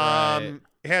 Right.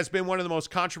 Has been one of the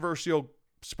most controversial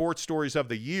sports stories of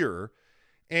the year.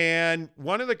 And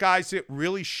one of the guys that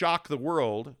really shocked the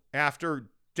world after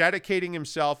dedicating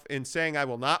himself and saying, I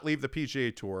will not leave the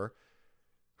PGA Tour,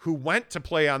 who went to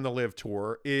play on the Live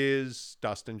Tour, is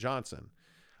Dustin Johnson.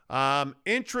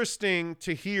 Interesting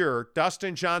to hear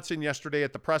Dustin Johnson yesterday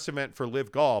at the press event for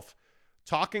Live Golf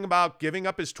talking about giving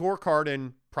up his tour card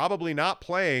and probably not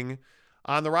playing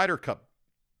on the Ryder Cup.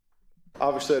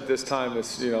 Obviously at this time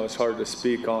it's hard to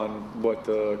speak on what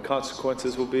the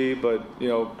consequences will be, but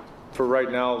for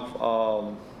right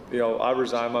now, I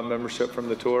resigned my membership from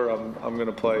the tour. I'm going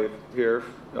to play here,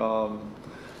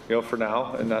 for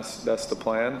now, and that's the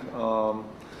plan.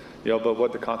 But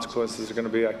what the consequences are going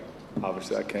to be,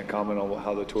 I can't comment on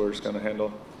how the tour is going to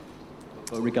handle.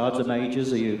 Well, regards to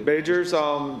majors, are you? Majors,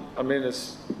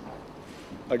 it's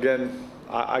again,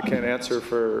 I can't answer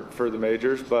for the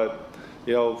majors, but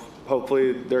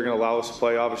hopefully they're going to allow us to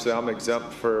play. Obviously, I'm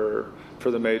exempt for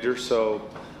the majors, so.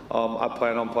 I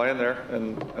plan on playing there,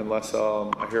 unless I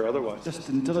hear otherwise.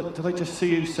 Justin, did I just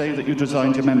see you say that you'd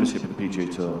resigned your membership of the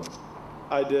PGA Tour?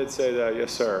 I did say that,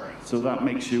 yes, sir. So that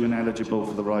makes you ineligible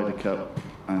for the Ryder Cup,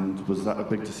 and was that a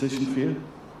big decision for you?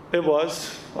 It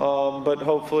was, but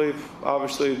hopefully,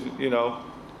 obviously,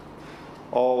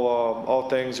 all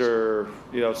things are,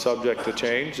 subject to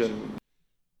change. And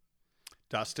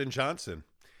Dustin Johnson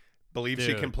believes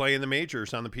he can play in the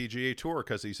majors on the PGA Tour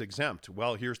because he's exempt.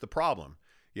 Well, here's the problem.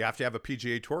 You have to have a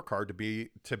PGA Tour card to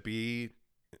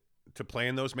play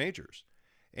in those majors.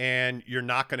 And you're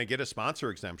not going to get a sponsor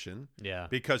exemption. Yeah.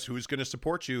 Because who's going to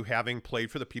support you having played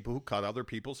for the people who cut other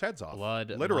people's heads off?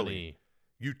 Literally. Money.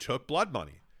 You took blood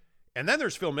money. And then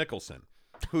there's Phil Mickelson,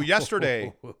 who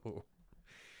yesterday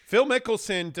Phil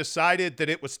Mickelson decided that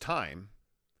it was time.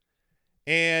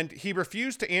 And he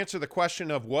refused to answer the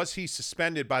question of was he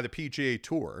suspended by the PGA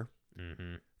Tour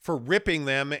for ripping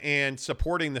them and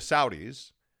supporting the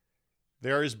Saudis.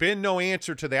 There has been no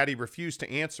answer to that. He refused to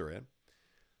answer it.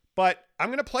 But I'm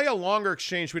going to play a longer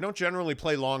exchange. We don't generally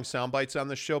play long sound bites on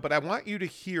this show, but I want you to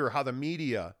hear how the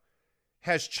media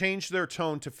has changed their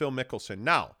tone to Phil Mickelson.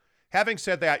 Now, having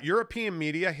said that, European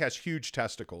media has huge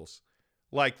testicles.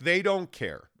 Like, they don't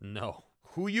care. No.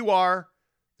 Who you are.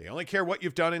 They only care what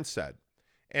you've done and said.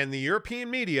 And the European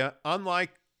media,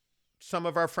 unlike some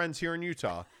of our friends here in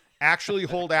Utah, actually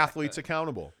hold athletes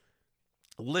accountable.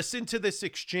 Listen to this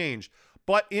exchange.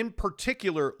 But in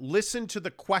particular, listen to the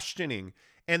questioning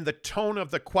and the tone of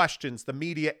the questions the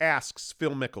media asks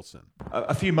Phil Mickelson.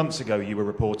 A few months ago, you were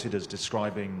reported as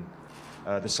describing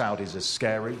the Saudis as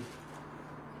scary.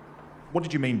 What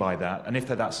did you mean by that? And if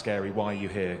they're that scary, why are you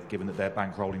here, given that they're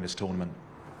bankrolling this tournament?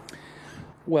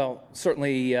 Well,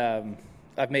 certainly I've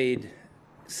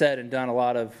said and done a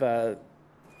lot of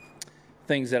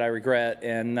things that I regret,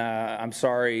 and I'm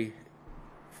sorry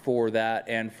for that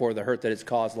and for the hurt that it's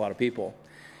caused a lot of people.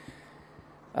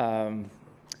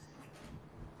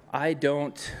 I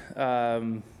don't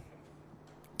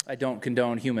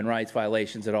condone human rights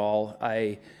violations at all.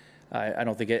 I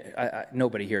don't think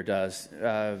nobody here does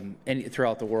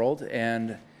throughout the world,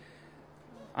 and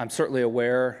I'm certainly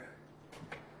aware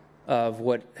of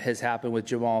what has happened with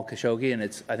Jamal Khashoggi, and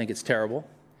I think it's terrible.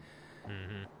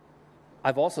 Mm-hmm.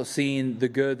 I've also seen the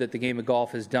good that the game of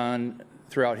golf has done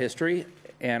throughout history,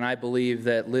 and I believe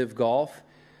that Live Golf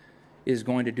is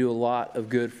going to do a lot of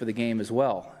good for the game as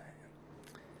well.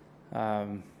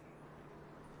 And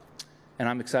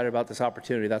I'm excited about this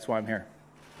opportunity. That's why I'm here.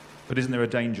 But isn't there a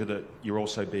danger that you're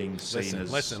also being seen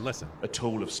as listen. a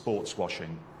tool of sports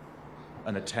washing,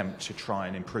 an attempt to try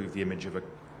and improve the image of a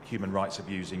human rights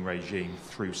abusing regime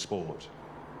through sport,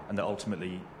 and that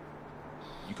ultimately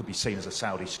you could be seen as a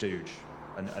Saudi stooge,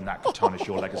 and that could tarnish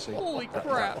your legacy? Holy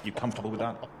crap. Are you comfortable with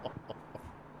that?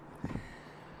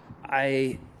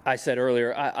 I said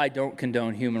earlier, I don't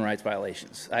condone human rights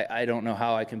violations. I don't know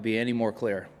how I can be any more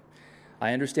clear.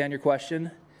 I understand your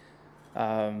question.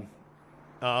 But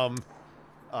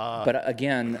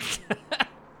again,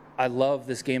 I love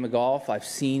this game of golf. I've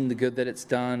seen the good that it's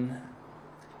done,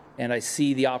 and I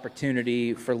see the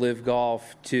opportunity for Live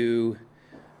Golf to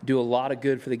do a lot of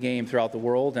good for the game throughout the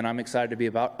world, and I'm excited to be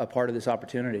a part of this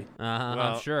opportunity.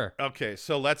 I'm sure. Okay,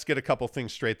 so let's get a couple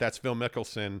things straight. That's Phil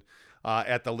Mickelson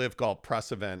at the Live Golf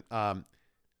press event.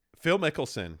 Phil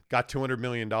Mickelson got $200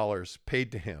 million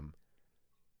paid to him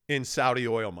in Saudi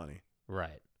oil money.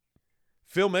 Right.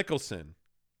 Phil Mickelson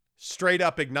straight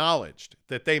up acknowledged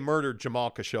that they murdered Jamal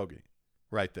Khashoggi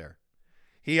right there.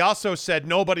 He also said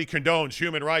nobody condones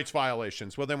human rights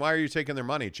violations. Well, then why are you taking their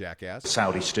money, jackass?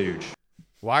 Saudi stooge.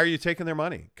 Why are you taking their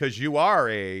money? Because you are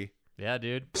Yeah,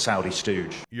 dude. Saudi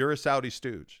stooge. You're a Saudi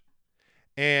stooge.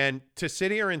 And to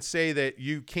sit here and say that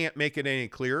you can't make it any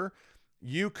clearer,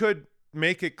 you could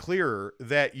make it clearer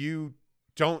that you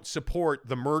don't support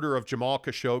the murder of Jamal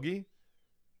Khashoggi,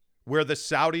 where the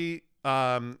Saudi,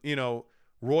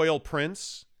 royal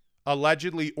prince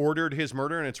allegedly ordered his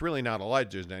murder, and it's really not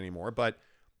alleged anymore, but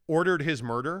ordered his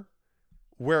murder,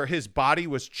 where his body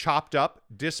was chopped up,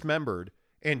 dismembered,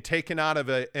 and taken out of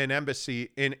an embassy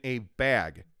in a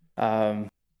bag.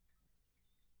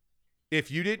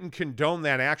 If you didn't condone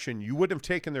that action, you wouldn't have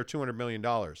taken their $200 million.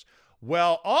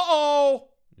 Well,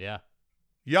 Yeah.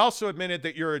 You also admitted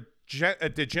that you're a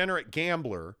degenerate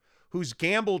gambler who's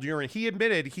gambled he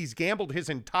admitted he's gambled his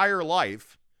entire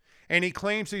life, and he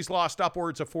claims he's lost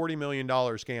upwards of $40 million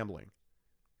gambling.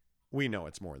 We know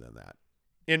it's more than that.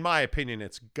 In my opinion,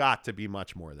 it's got to be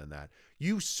much more than that.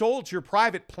 You sold your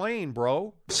private plane,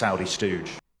 bro. Saudi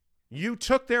stooge. You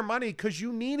took their money because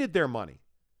you needed their money.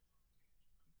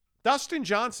 Dustin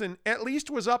Johnson at least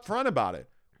was upfront about it.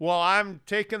 Well, I'm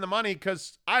taking the money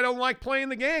because I don't like playing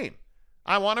the game.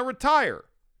 I want to retire.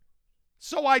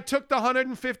 So I took the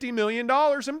 $150 million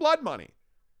in blood money.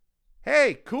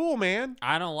 Hey, cool, man.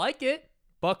 I don't like it,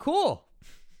 but cool.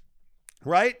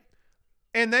 Right?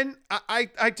 And then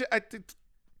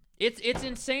It's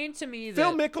insane to me that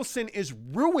Phil Mickelson is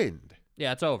ruined.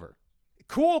 Yeah, it's over.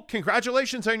 Cool.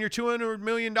 Congratulations on your $200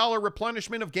 million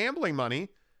replenishment of gambling money.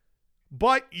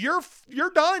 But you're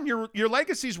done. Your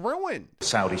legacy's ruined.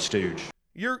 Saudi stooge.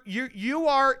 You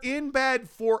are in bed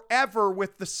forever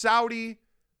with the Saudi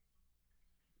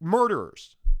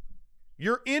murderers.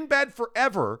 You're in bed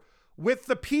forever with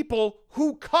the people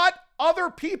who cut other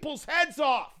people's heads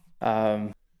off.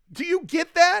 Do you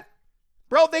get that?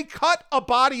 Bro, they cut a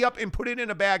body up and put it in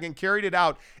a bag and carried it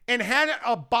out and had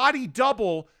a body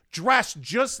double dressed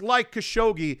just like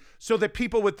Khashoggi so that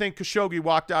people would think Khashoggi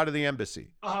walked out of the embassy.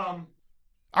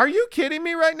 Are you kidding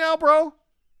me right now, bro?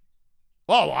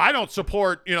 Oh, I don't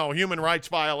support, human rights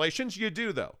violations. You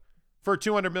do, though. For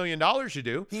 $200 million, you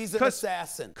do. He's an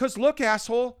assassin. Because look,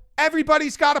 asshole,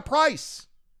 everybody's got a price.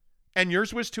 And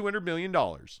yours was $200 million.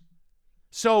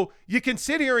 So you can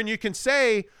sit here and you can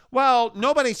say, well,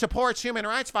 nobody supports human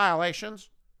rights violations.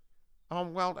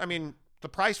 The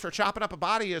price for chopping up a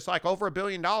body is like over $1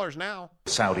 billion now.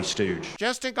 Saudi stooge.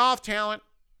 Just in golf talent.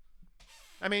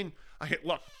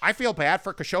 Look, I feel bad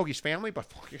for Khashoggi's family, but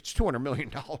it's $200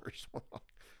 million.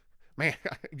 Man,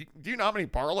 do you know how many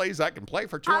parlays I can play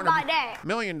for $200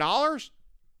 million? What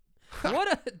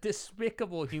a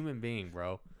despicable human being,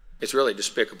 bro. It's really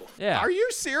despicable. Yeah. Are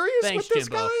you serious Thanks, with this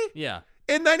Jimbo. guy? Yeah.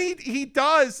 And then he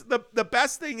does the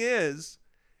best thing is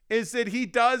that he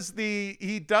does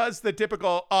the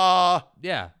typical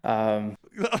Yeah.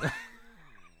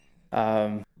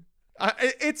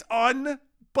 It's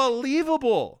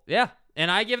unbelievable. Yeah. And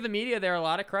I give the media there a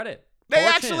lot of credit. They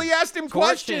actually asked him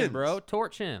questions. Him, bro.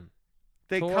 Torch him.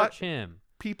 They Torch cut him.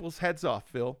 people's heads off,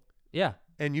 Phil. Yeah.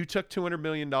 And you took $200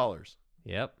 million.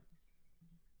 Yep.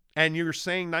 and you're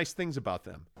saying nice things about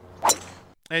them,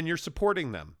 and you're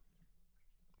supporting them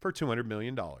for $200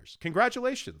 million.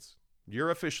 Congratulations.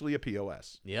 You're officially a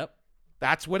POS. Yep.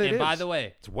 That's what it is. And by the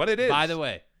way, it's what it is. By the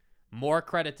way, more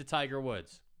credit to Tiger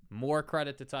Woods. More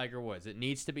credit to Tiger Woods. It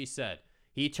needs to be said.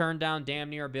 He turned down damn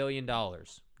near $1 billion.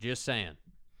 Just saying.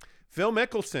 Phil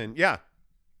Mickelson, yeah.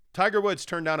 Tiger Woods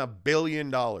turned down $1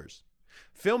 billion.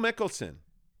 Phil Mickelson,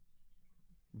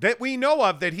 that we know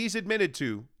of, that he's admitted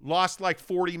to, lost like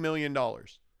 $40 million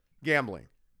gambling.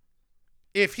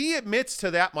 If he admits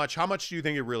to that much, how much do you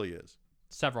think it really is?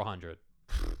 Several hundred.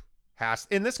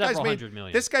 And this Several guy's hundred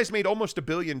million. This guy's made almost $1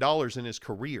 billion in his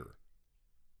career.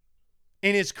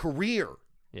 In his career.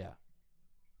 Yeah.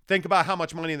 Think about how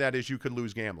much money that is you could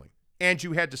lose gambling. And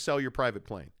you had to sell your private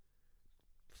plane.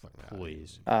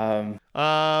 Please.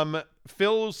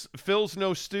 Phil's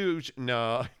no stooge.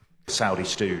 No. Saudi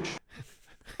stooge.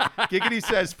 Giggity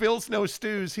says, Phil's no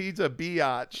stooge. He's a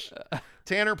biatch.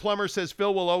 Tanner Plummer says,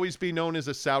 Phil will always be known as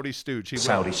a Saudi stooge. He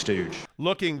Saudi stooge.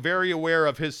 Looking very aware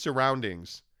of his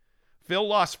surroundings. Phil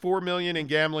lost $4 million in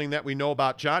gambling that we know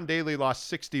about. John Daly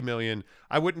lost $60 million.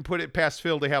 I wouldn't put it past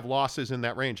Phil to have losses in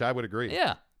that range. I would agree.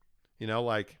 Yeah. You know,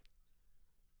 like,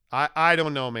 I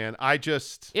don't know, man.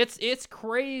 It's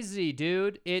crazy,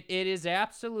 dude. It is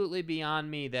absolutely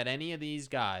beyond me that any of these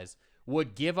guys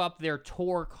would give up their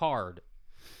tour card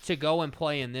to go and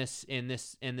play in this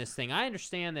thing. I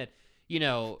understand that, you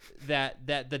know, that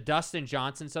the Dustin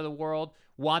Johnsons of the world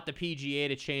want the PGA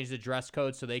to change the dress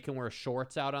code so they can wear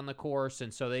shorts out on the course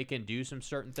and so they can do some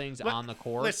certain things on the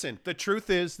course. Listen, the truth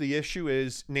is, the issue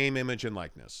is name, image, and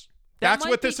likeness. That That's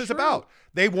might what be this is true. about.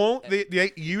 They won't.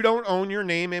 You don't own your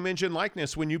name, image, and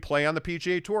likeness when you play on the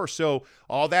PGA Tour. So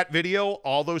all that video,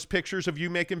 all those pictures of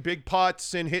you making big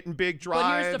putts and hitting big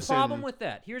drives. But here's the problem with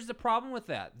that. Here's the problem with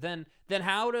that. Then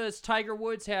how does Tiger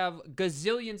Woods have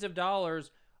gazillions of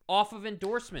dollars off of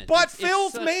endorsements? But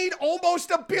Phil's made almost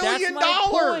 $1 billion. That's my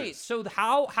point. So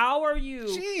how are you?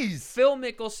 Jeez. Phil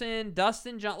Mickelson,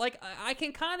 Dustin Johnson. Like I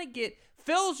can kind of get.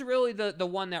 Phil's really the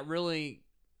one that really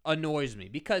annoys me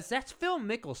because that's Phil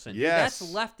Mickelson. Yes. Dude,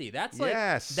 that's lefty.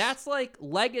 That's like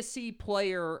legacy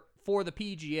player for the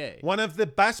PGA. One of the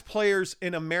best players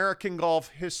in American golf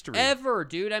history. Ever,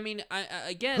 dude. I mean,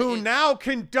 who now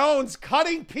condones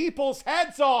cutting people's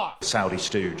heads off. Saudi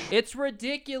stooge. It's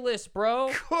ridiculous,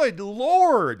 bro. Good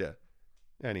Lord.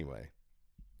 Anyway.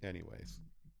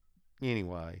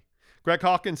 Greg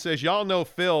Hawkins says, y'all know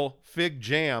Phil, Fig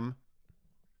Jam.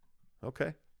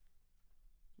 Okay.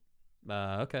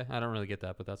 Okay. I don't really get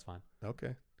that, but that's fine.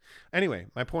 Okay. Anyway,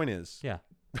 my point is. Yeah.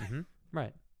 Mm-hmm.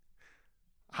 Right.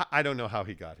 I don't know how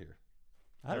he got here.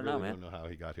 I don't know, man. I don't know how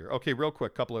he got here. Okay, real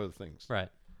quick, couple other things. Right.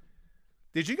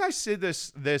 Did you guys see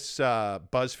this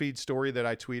BuzzFeed story that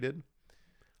I tweeted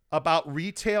about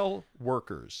retail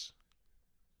workers?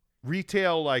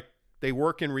 Retail, like they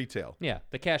work in retail. Yeah,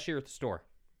 the cashier at the store.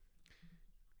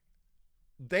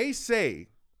 They say,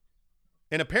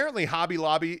 and apparently Hobby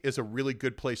Lobby is a really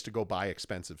good place to go buy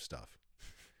expensive stuff.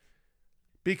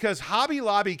 Because Hobby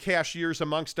Lobby cashiers,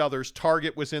 amongst others,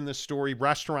 Target was in this story,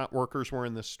 restaurant workers were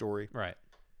in this story. Right.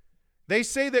 They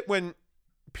say that when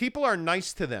people are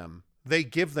nice to them, they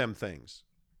give them things.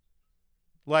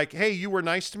 Like, hey, you were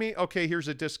nice to me? Okay, here's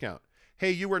a discount. Hey,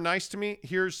 you were nice to me?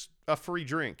 Here's a free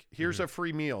drink. Here's a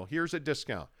free meal. Here's a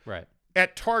discount. Right.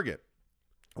 At Target,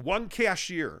 one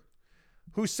cashier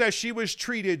who says she was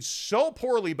treated so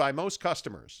poorly by most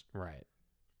customers. Right.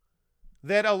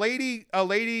 That a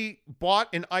lady bought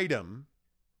an item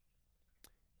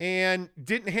and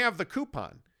didn't have the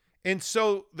coupon. And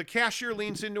so the cashier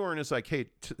leans into her and is like, hey,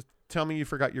 tell me you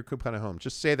forgot your coupon at home.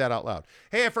 Just say that out loud.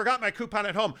 Hey, I forgot my coupon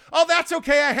at home. Oh, that's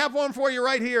okay. I have one for you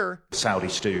right here. Saudi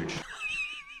stooge.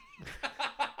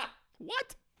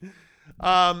 What?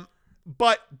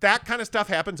 But that kind of stuff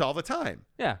happens all the time.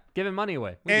 Yeah, giving money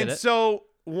away. We get it. So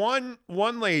one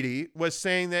lady was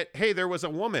saying that, hey, there was a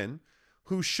woman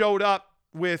who showed up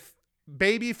with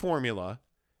baby formula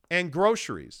and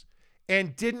groceries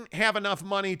and didn't have enough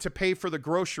money to pay for the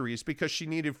groceries because she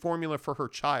needed formula for her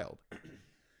child.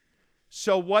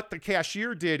 So what the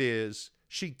cashier did is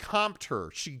she comped her.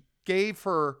 She gave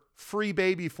her free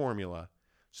baby formula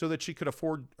so that she could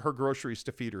afford her groceries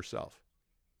to feed herself.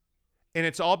 And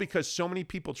it's all because so many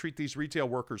people treat these retail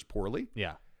workers poorly.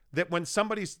 Yeah. That when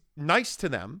somebody's nice to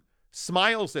them,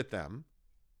 smiles at them,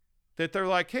 that they're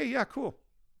like, hey, yeah, cool.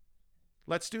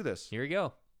 Let's do this. Here you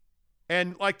go.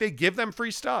 And like they give them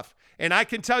free stuff. And I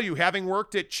can tell you, having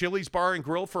worked at Chili's Bar and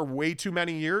Grill for way too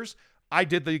many years, I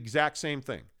did the exact same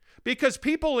thing. Because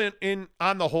people in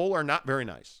on the whole are not very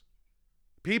nice.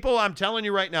 People, I'm telling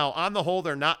you right now, on the whole,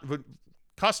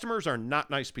 customers are not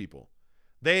nice people.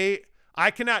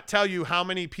 I cannot tell you how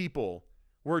many people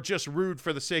were just rude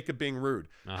for the sake of being rude.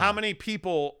 How many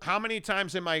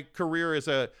times in my career as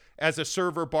a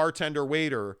server, bartender,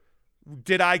 waiter,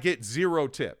 did I get 0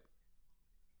 tip?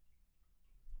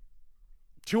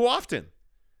 Too often.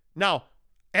 Now,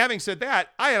 having said that,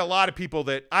 I had a lot of people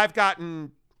that I've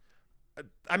gotten.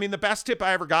 I mean, the best tip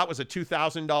I ever got was a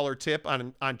 $2,000 tip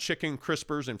on chicken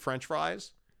crispers and French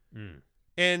fries.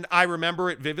 And I remember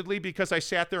it vividly because I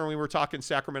sat there and we were talking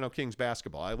Sacramento Kings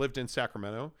basketball. I lived in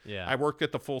Sacramento. Yeah. I worked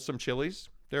at the Folsom Chili's.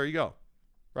 There you go.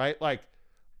 Right? Like,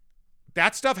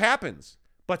 that stuff happens.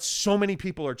 But so many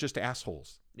people are just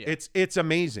assholes. Yeah. It's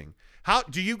amazing. How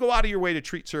do you go out of your way to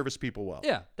treat service people well?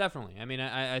 Yeah, definitely. I mean,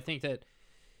 I think that,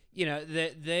 you know,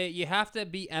 you have to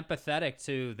be empathetic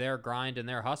to their grind and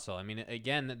their hustle. I mean,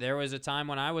 again, there was a time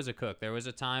when I was a cook. There was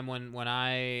a time when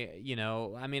I, you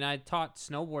know, I mean, I taught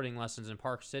snowboarding lessons in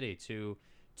Park City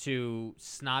to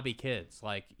snobby kids.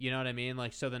 Like, you know what I mean?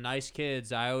 Like, so the nice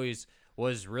kids, I always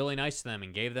was really nice to them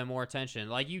and gave them more attention.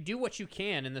 Like, you do what you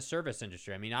can in the service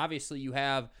industry. I mean, obviously you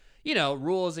have, you know,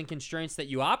 rules and constraints that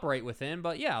you operate within,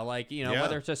 but yeah, like, you know,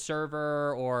 whether it's a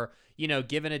server or, you know,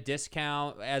 giving a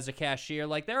discount as a cashier,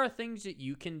 like, there are things that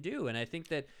you can do. And I think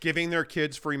that giving their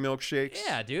kids free milkshakes.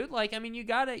 Yeah, dude. Like, I mean, you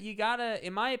gotta,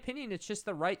 in my opinion, it's just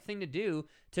the right thing to do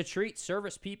to treat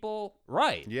service people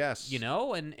right. Yes. You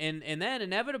know, and then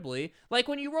inevitably, like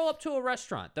when you roll up to a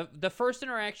restaurant, the first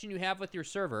interaction you have with your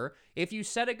server, if you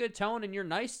set a good tone and you're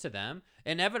nice to them,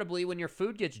 inevitably when your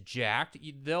food gets jacked,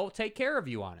 they'll take care of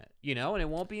you on it, you know, and it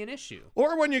won't be an issue.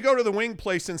 Or when you go to the wing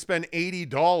place and spend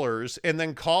 $80 and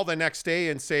then call the next day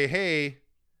and say, hey,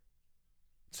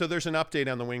 so there's an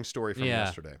update on the wing story from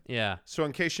yesterday. Yeah. So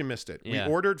in case you missed it, we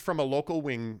ordered from a local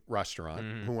wing restaurant,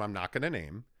 who I'm not going to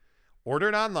name,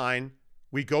 ordered online.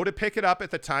 We go to pick it up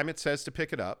at the time it says to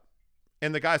pick it up.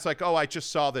 And the guy's like, oh, I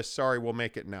just saw this. Sorry, we'll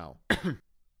make it now.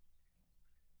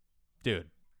 Dude,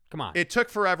 come on. It took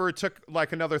forever. It took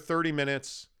like another 30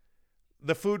 minutes.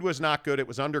 The food was not good. It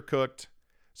was undercooked.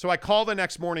 So I called the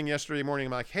next morning, yesterday morning.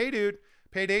 I'm like, hey, dude,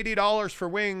 paid $80 for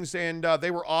wings and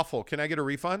they were awful. Can I get a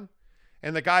refund?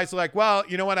 And the guy's like, well,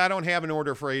 you know what? I don't have an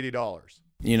order for $80.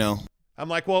 You know. I'm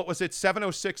like, well, it was at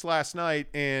 7:06 last night.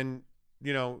 And,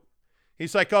 you know,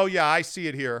 he's like, oh, yeah, I see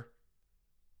it here.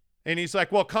 And he's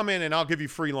like, well, come in and I'll give you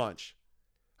free lunch.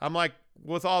 I'm like,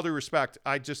 with all due respect,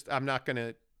 I'm not going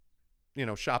to, you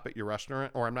know, shop at your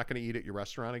restaurant, or I'm not going to eat at your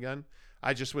restaurant again.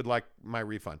 I just would like my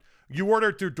refund. You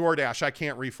ordered through DoorDash. I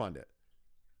can't refund it.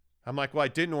 I'm like, well, I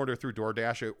didn't order through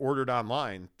DoorDash. I ordered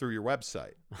online through your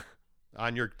website.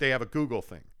 They have a Google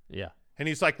thing. Yeah. And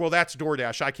he's like, well, that's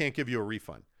DoorDash. I can't give you a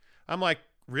refund. I'm like,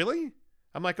 really?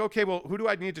 I'm like, okay, well, who do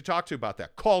I need to talk to about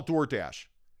that? Call DoorDash.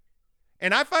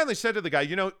 And I finally said to the guy,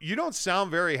 you know, you don't sound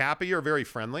very happy or very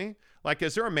friendly. Like,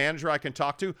 is there a manager I can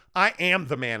talk to? I am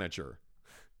the manager.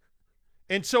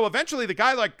 And so eventually the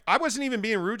guy, like, I wasn't even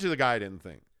being rude to the guy, I didn't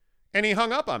think. And he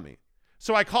hung up on me.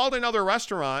 So I called another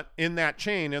restaurant in that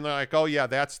chain, and they're like, oh, yeah,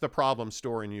 that's the problem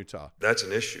store in Utah. That's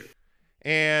an issue.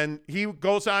 And he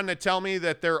goes on to tell me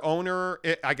that their owner,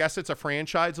 I guess it's a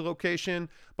franchise location,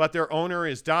 but their owner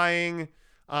is dying,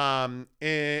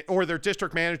 or their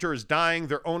district manager is dying.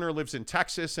 Their owner lives in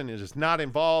Texas and is not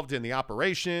involved in the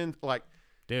operation. Like,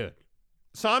 dude.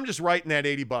 So I'm just writing that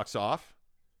 $80 off.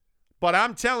 But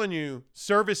I'm telling you,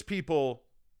 service people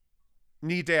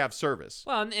need to have service.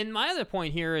 Well, and my other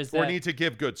point here is that or need to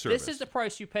give good service. This is the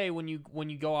price you pay when you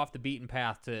go off the beaten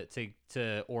path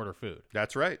to order food.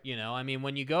 That's right. You know, I mean,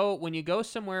 when you go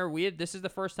somewhere, this is the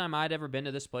first time I'd ever been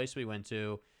to this place we went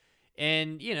to,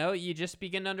 and you know, you just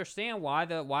begin to understand why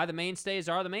the mainstays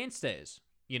are the mainstays.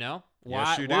 You know,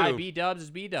 yes, you do. Why B-Dubs is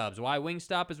B-Dubs, why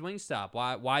Wingstop is Wingstop,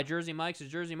 why Jersey Mike's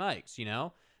is Jersey Mike's. You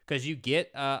know, because you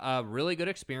get a really good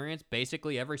experience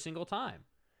basically every single time.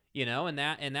 You know, and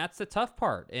that's the tough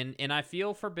part. And I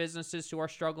feel for businesses who are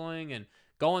struggling and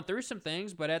going through some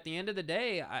things, but at the end of the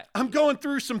day, I'm going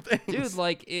through some things. Dude,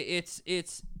 like it's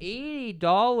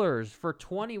 $80 for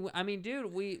 20. I mean,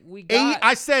 dude, we got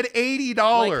I said $80.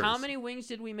 Like, how many wings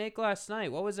did we make last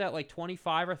night? What was that, like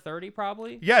 25 or 30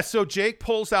 probably? Yeah, so Jake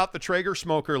pulls out the Traeger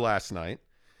smoker last night,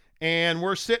 and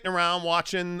we're sitting around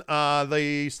watching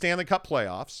the Stanley Cup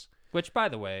playoffs. Which, by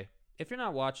the way, if you're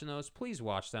not watching those, please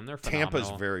watch them. They're phenomenal.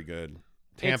 Tampa's very good.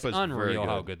 It's unreal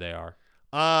how good they are.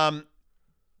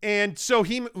 And so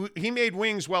he made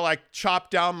wings while I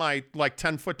chopped down my like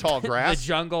 10-foot tall grass. The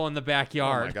jungle in the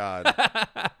backyard. Oh my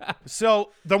God.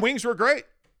 So the wings were great.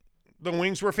 The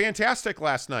wings were fantastic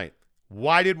last night.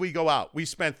 Why did we go out? We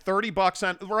spent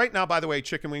 $30 on right now. By the way,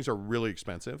 chicken wings are really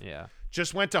expensive. Yeah.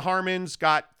 Just went to Harmon's,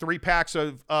 got 3 packs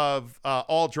of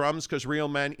all drums because real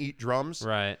men eat drums.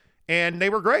 Right. And they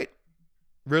were great.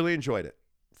 Really enjoyed it.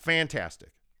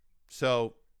 Fantastic.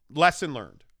 So, lesson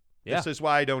learned. Yeah. This is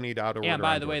why I don't eat out of order. And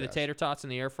by the on way, the DoorDash. tater tots in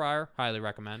the air fryer, highly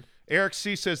recommend. Eric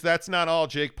C says that's not all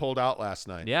Jake pulled out last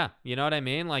night. Yeah, you know what I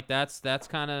mean? Like that's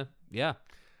kind of, yeah.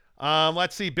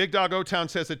 Let's see. Big Dog O-Town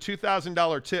says a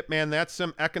 $2,000 tip, man. That's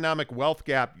some economic wealth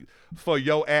gap for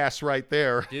yo ass right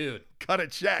there. Dude. Cut a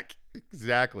check.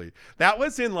 Exactly. That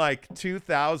was in like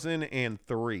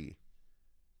 2003.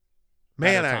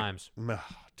 Man, Better times.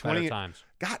 20 Better times.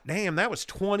 God damn, that was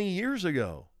 20 years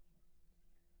ago.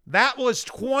 That was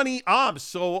 20. Oh, I'm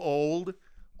so old.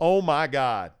 Oh my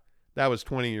God. That was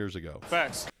 20 years ago.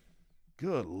 Facts.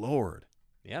 Good Lord.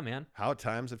 Yeah, man. How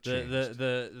times have changed.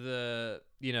 The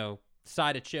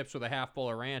side of chips with a half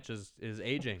bowl of ranch is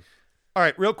aging. All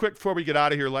right, real quick before we get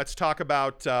out of here, let's talk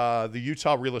about the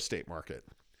Utah real estate market.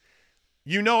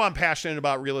 You know I'm passionate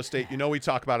about real estate. You know we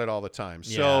talk about it all the time.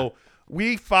 Yeah. So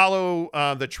we follow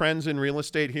the trends in real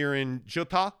estate here in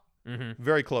Utah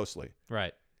very closely.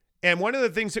 Right. And one of the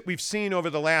things that we've seen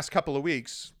over the last couple of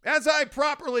weeks, as I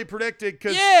properly predicted,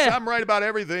 because I'm right about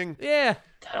everything. Yeah.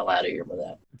 The hell out of here with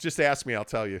that. Just ask me, I'll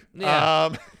tell you.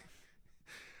 Yeah.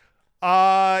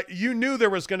 You knew there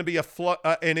was going to be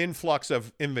an influx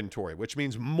of inventory, which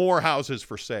means more houses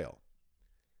for sale.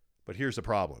 But here's the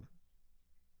problem.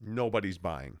 Nobody's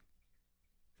buying.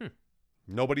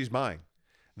 Nobody's buying.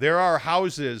 There are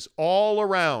houses all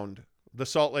around the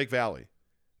Salt Lake Valley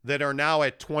that are now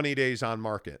at 20 days on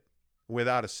market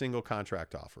without a single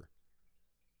contract offer.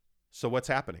 So what's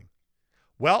happening?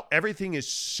 Well, everything is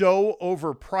so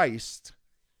overpriced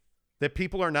that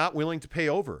people are not willing to pay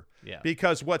over. Yeah.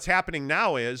 Because what's happening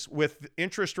now is with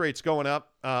interest rates going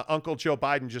up, Uncle Joe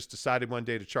Biden just decided one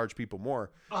day to charge people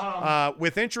more.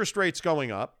 With interest rates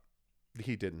going up,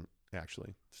 he didn't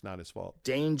actually. It's not his fault.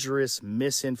 Dangerous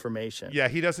misinformation. Yeah,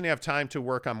 he doesn't have time to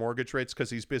work on mortgage rates because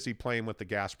he's busy playing with the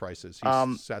gas prices.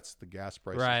 He sets the gas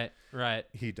prices. Right.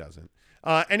 He doesn't.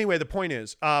 Anyway, the point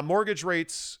is mortgage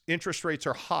rates, interest rates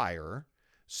are higher.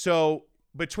 So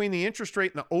between the interest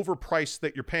rate and the overprice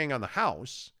that you're paying on the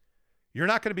house, you're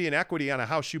not going to be in equity on a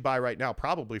house you buy right now,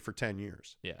 probably for 10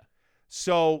 years. Yeah.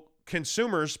 So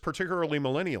consumers, particularly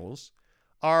millennials,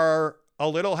 are a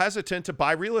little hesitant to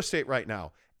buy real estate right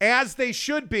now, as they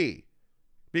should be.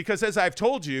 Because as I've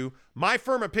told you, my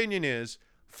firm opinion is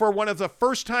for one of the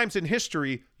first times in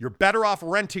history, you're better off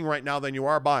renting right now than you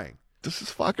are buying. This is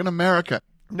fucking America.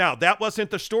 Now, that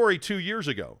wasn't the story 2 years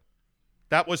ago.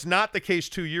 That was not the case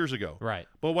 2 years ago. Right.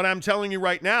 But what I'm telling you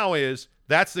right now is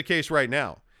that's the case right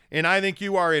now. And I think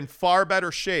you are in far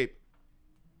better shape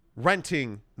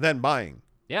renting than buying.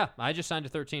 Yeah, I just signed a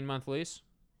 13-month lease,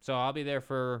 so I'll be there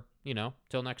for,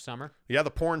 till next summer. Yeah,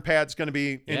 the porn pad's going to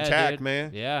be intact, dude.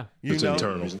 man. Yeah. It's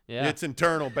internal. Yeah. It's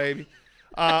internal, baby.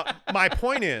 My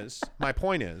point is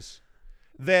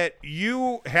that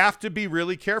you have to be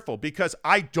really careful because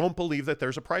I don't believe that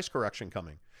there's a price correction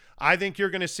coming. I think you're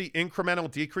going to see incremental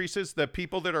decreases. The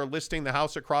people that are listing the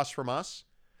house across from us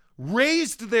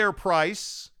raised their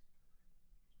price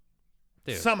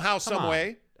Dude, somehow, some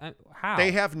way. How?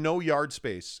 They have no yard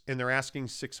space, and they're asking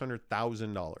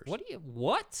 $600,000.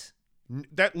 What?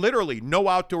 That literally no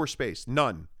outdoor space,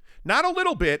 none. Not a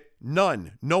little bit,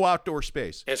 none. No outdoor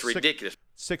space. It's ridiculous.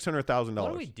 $600,000.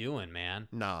 What are we doing, man?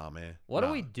 Nah, man. What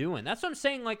are we doing? That's what I'm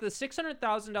saying. Like the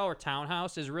 $600,000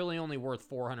 townhouse is really only worth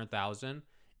 $400,000,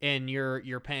 and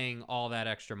you're paying all that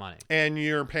extra money. And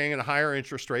you're paying a higher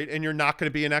interest rate, and you're not going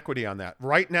to be in equity on that.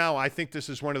 Right now, I think this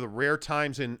is one of the rare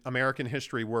times in American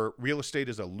history where real estate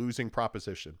is a losing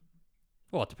proposition.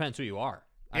 Well, it depends who you are.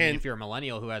 I mean, if you're a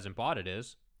millennial who hasn't bought it,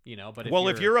 but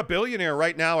if you're a billionaire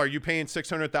right now, are you paying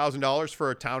 $600,000 for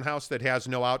a townhouse that has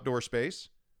no outdoor space?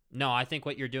 No, I think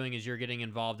what you're doing is you're getting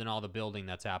involved in all the building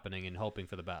that's happening and hoping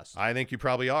for the best. I think you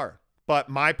probably are. But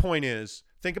my point is,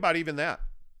 think about even that.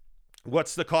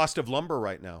 What's the cost of lumber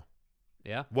right now?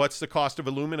 Yeah. What's the cost of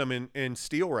aluminum and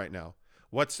steel right now?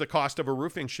 What's the cost of a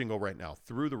roofing shingle right now?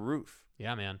 Through the roof.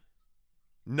 Yeah, man.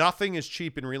 Nothing is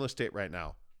cheap in real estate right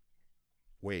now.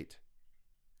 Wait.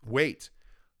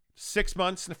 6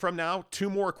 months from now, 2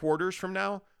 more quarters from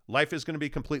now, life is going to be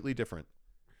completely different.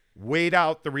 Wait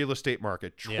out the real estate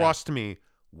market. Trust me.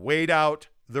 Wait out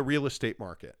the real estate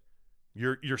market.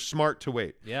 You're smart to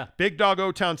wait. Yeah. Big Dog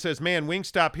O-Town says, man,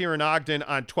 Wingstop here in Ogden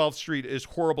on 12th Street is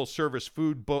horrible service.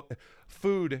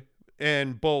 Food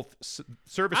and both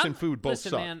service and food both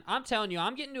listen, suck. Man, I'm telling you,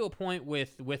 I'm getting to a point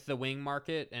with the wing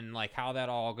market and like how that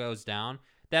all goes down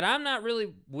that I'm not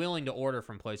really willing to order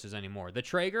from places anymore. The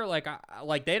Traeger, like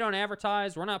they don't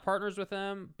advertise. We're not partners with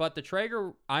them, but the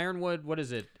Traeger Ironwood, what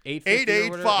is it?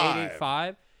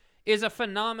 885 is a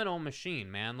phenomenal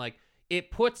machine, man. Like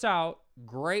it puts out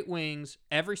great wings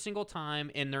every single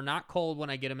time, and they're not cold when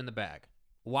I get them in the bag.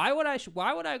 Why would I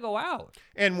go out?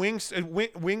 And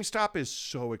Wingstop is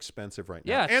so expensive right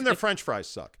now. Yeah, and their French fries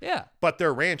suck. Yeah. But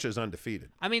their ranch is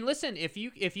undefeated. I mean, listen, if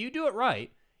you do it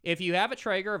right, if you have a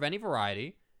Traeger of any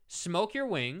variety, smoke your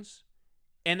wings,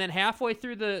 and then halfway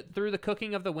through the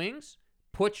cooking of the wings,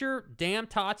 put your damn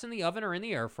tots in the oven or in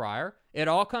the air fryer. It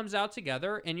all comes out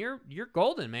together, and you're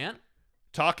golden, man.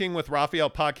 Talking with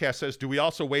Raphael podcast says, do we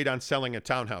also wait on selling a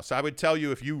townhouse? I would tell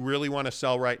you, if you really want to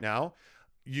sell right now,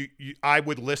 I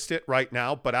would list it right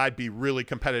now, but I'd be really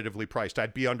competitively priced.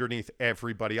 I'd be underneath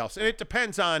everybody else. And it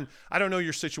depends on, I don't know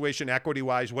your situation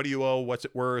equity-wise. What do you owe? What's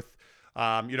it worth?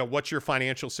 What's your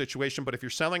financial situation? But if you're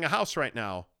selling a house right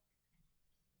now,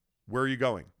 where are you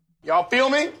going? Y'all feel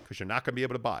me? Because you're not going to be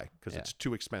able to buy because it's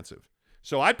too expensive.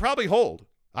 So I'd probably hold.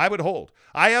 I would hold.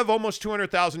 I have almost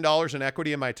 $200,000 in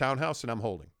equity in my townhouse, and I'm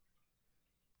holding.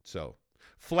 So,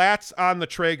 flats on the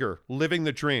Traeger, living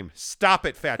the dream. Stop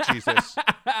it, Fat Jesus.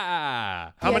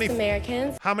 How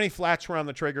many flats were on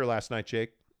the Traeger last night,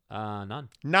 Jake? None.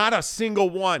 Not a single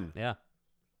one. Yeah.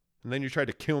 And then you tried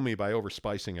to kill me by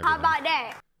overspicing everything. How about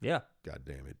that? Yeah. God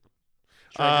damn it.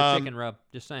 Traeger chicken rub.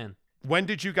 Just saying. When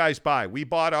did you guys buy? We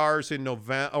bought ours in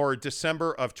November or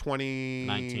December of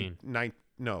 2019.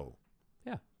 No.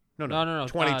 Yeah. No.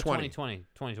 2020.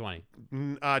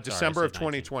 December of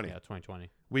 2020. Yeah, 2020.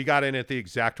 We got in at the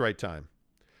exact right time.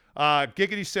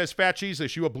 Giggity says, Fat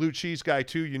Jesus, you a blue cheese guy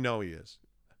too? You know he is.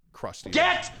 Crusty.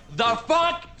 Get the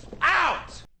fuck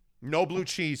out! No blue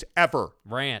cheese ever.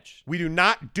 Ranch. We do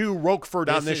not do Roquefort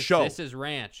on this show. This is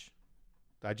ranch.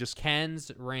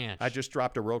 Ken's Ranch. I just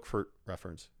dropped a Roquefort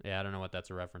reference. Yeah, I don't know what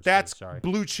that's a reference to. Sorry.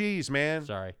 Blue cheese, man.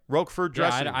 Sorry. Roquefort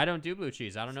dressing. I don't do blue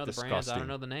cheese. I don't know the brands. I don't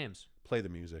know the names. Play the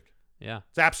music. Yeah.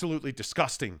 It's absolutely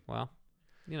disgusting. Well,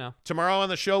 Tomorrow on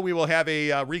the show, we will have a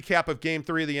recap of Game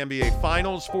 3 of the NBA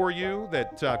Finals for you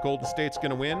that Golden State's going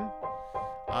to win.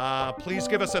 Please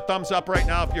give us a thumbs up right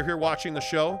now if you're here watching the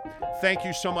show. Thank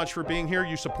you so much for being here.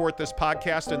 You support this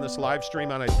podcast and this live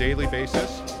stream on a daily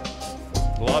basis.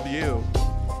 Love you.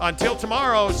 Until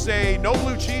tomorrow, say no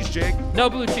blue cheese, Jake. No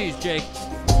blue cheese, Jake.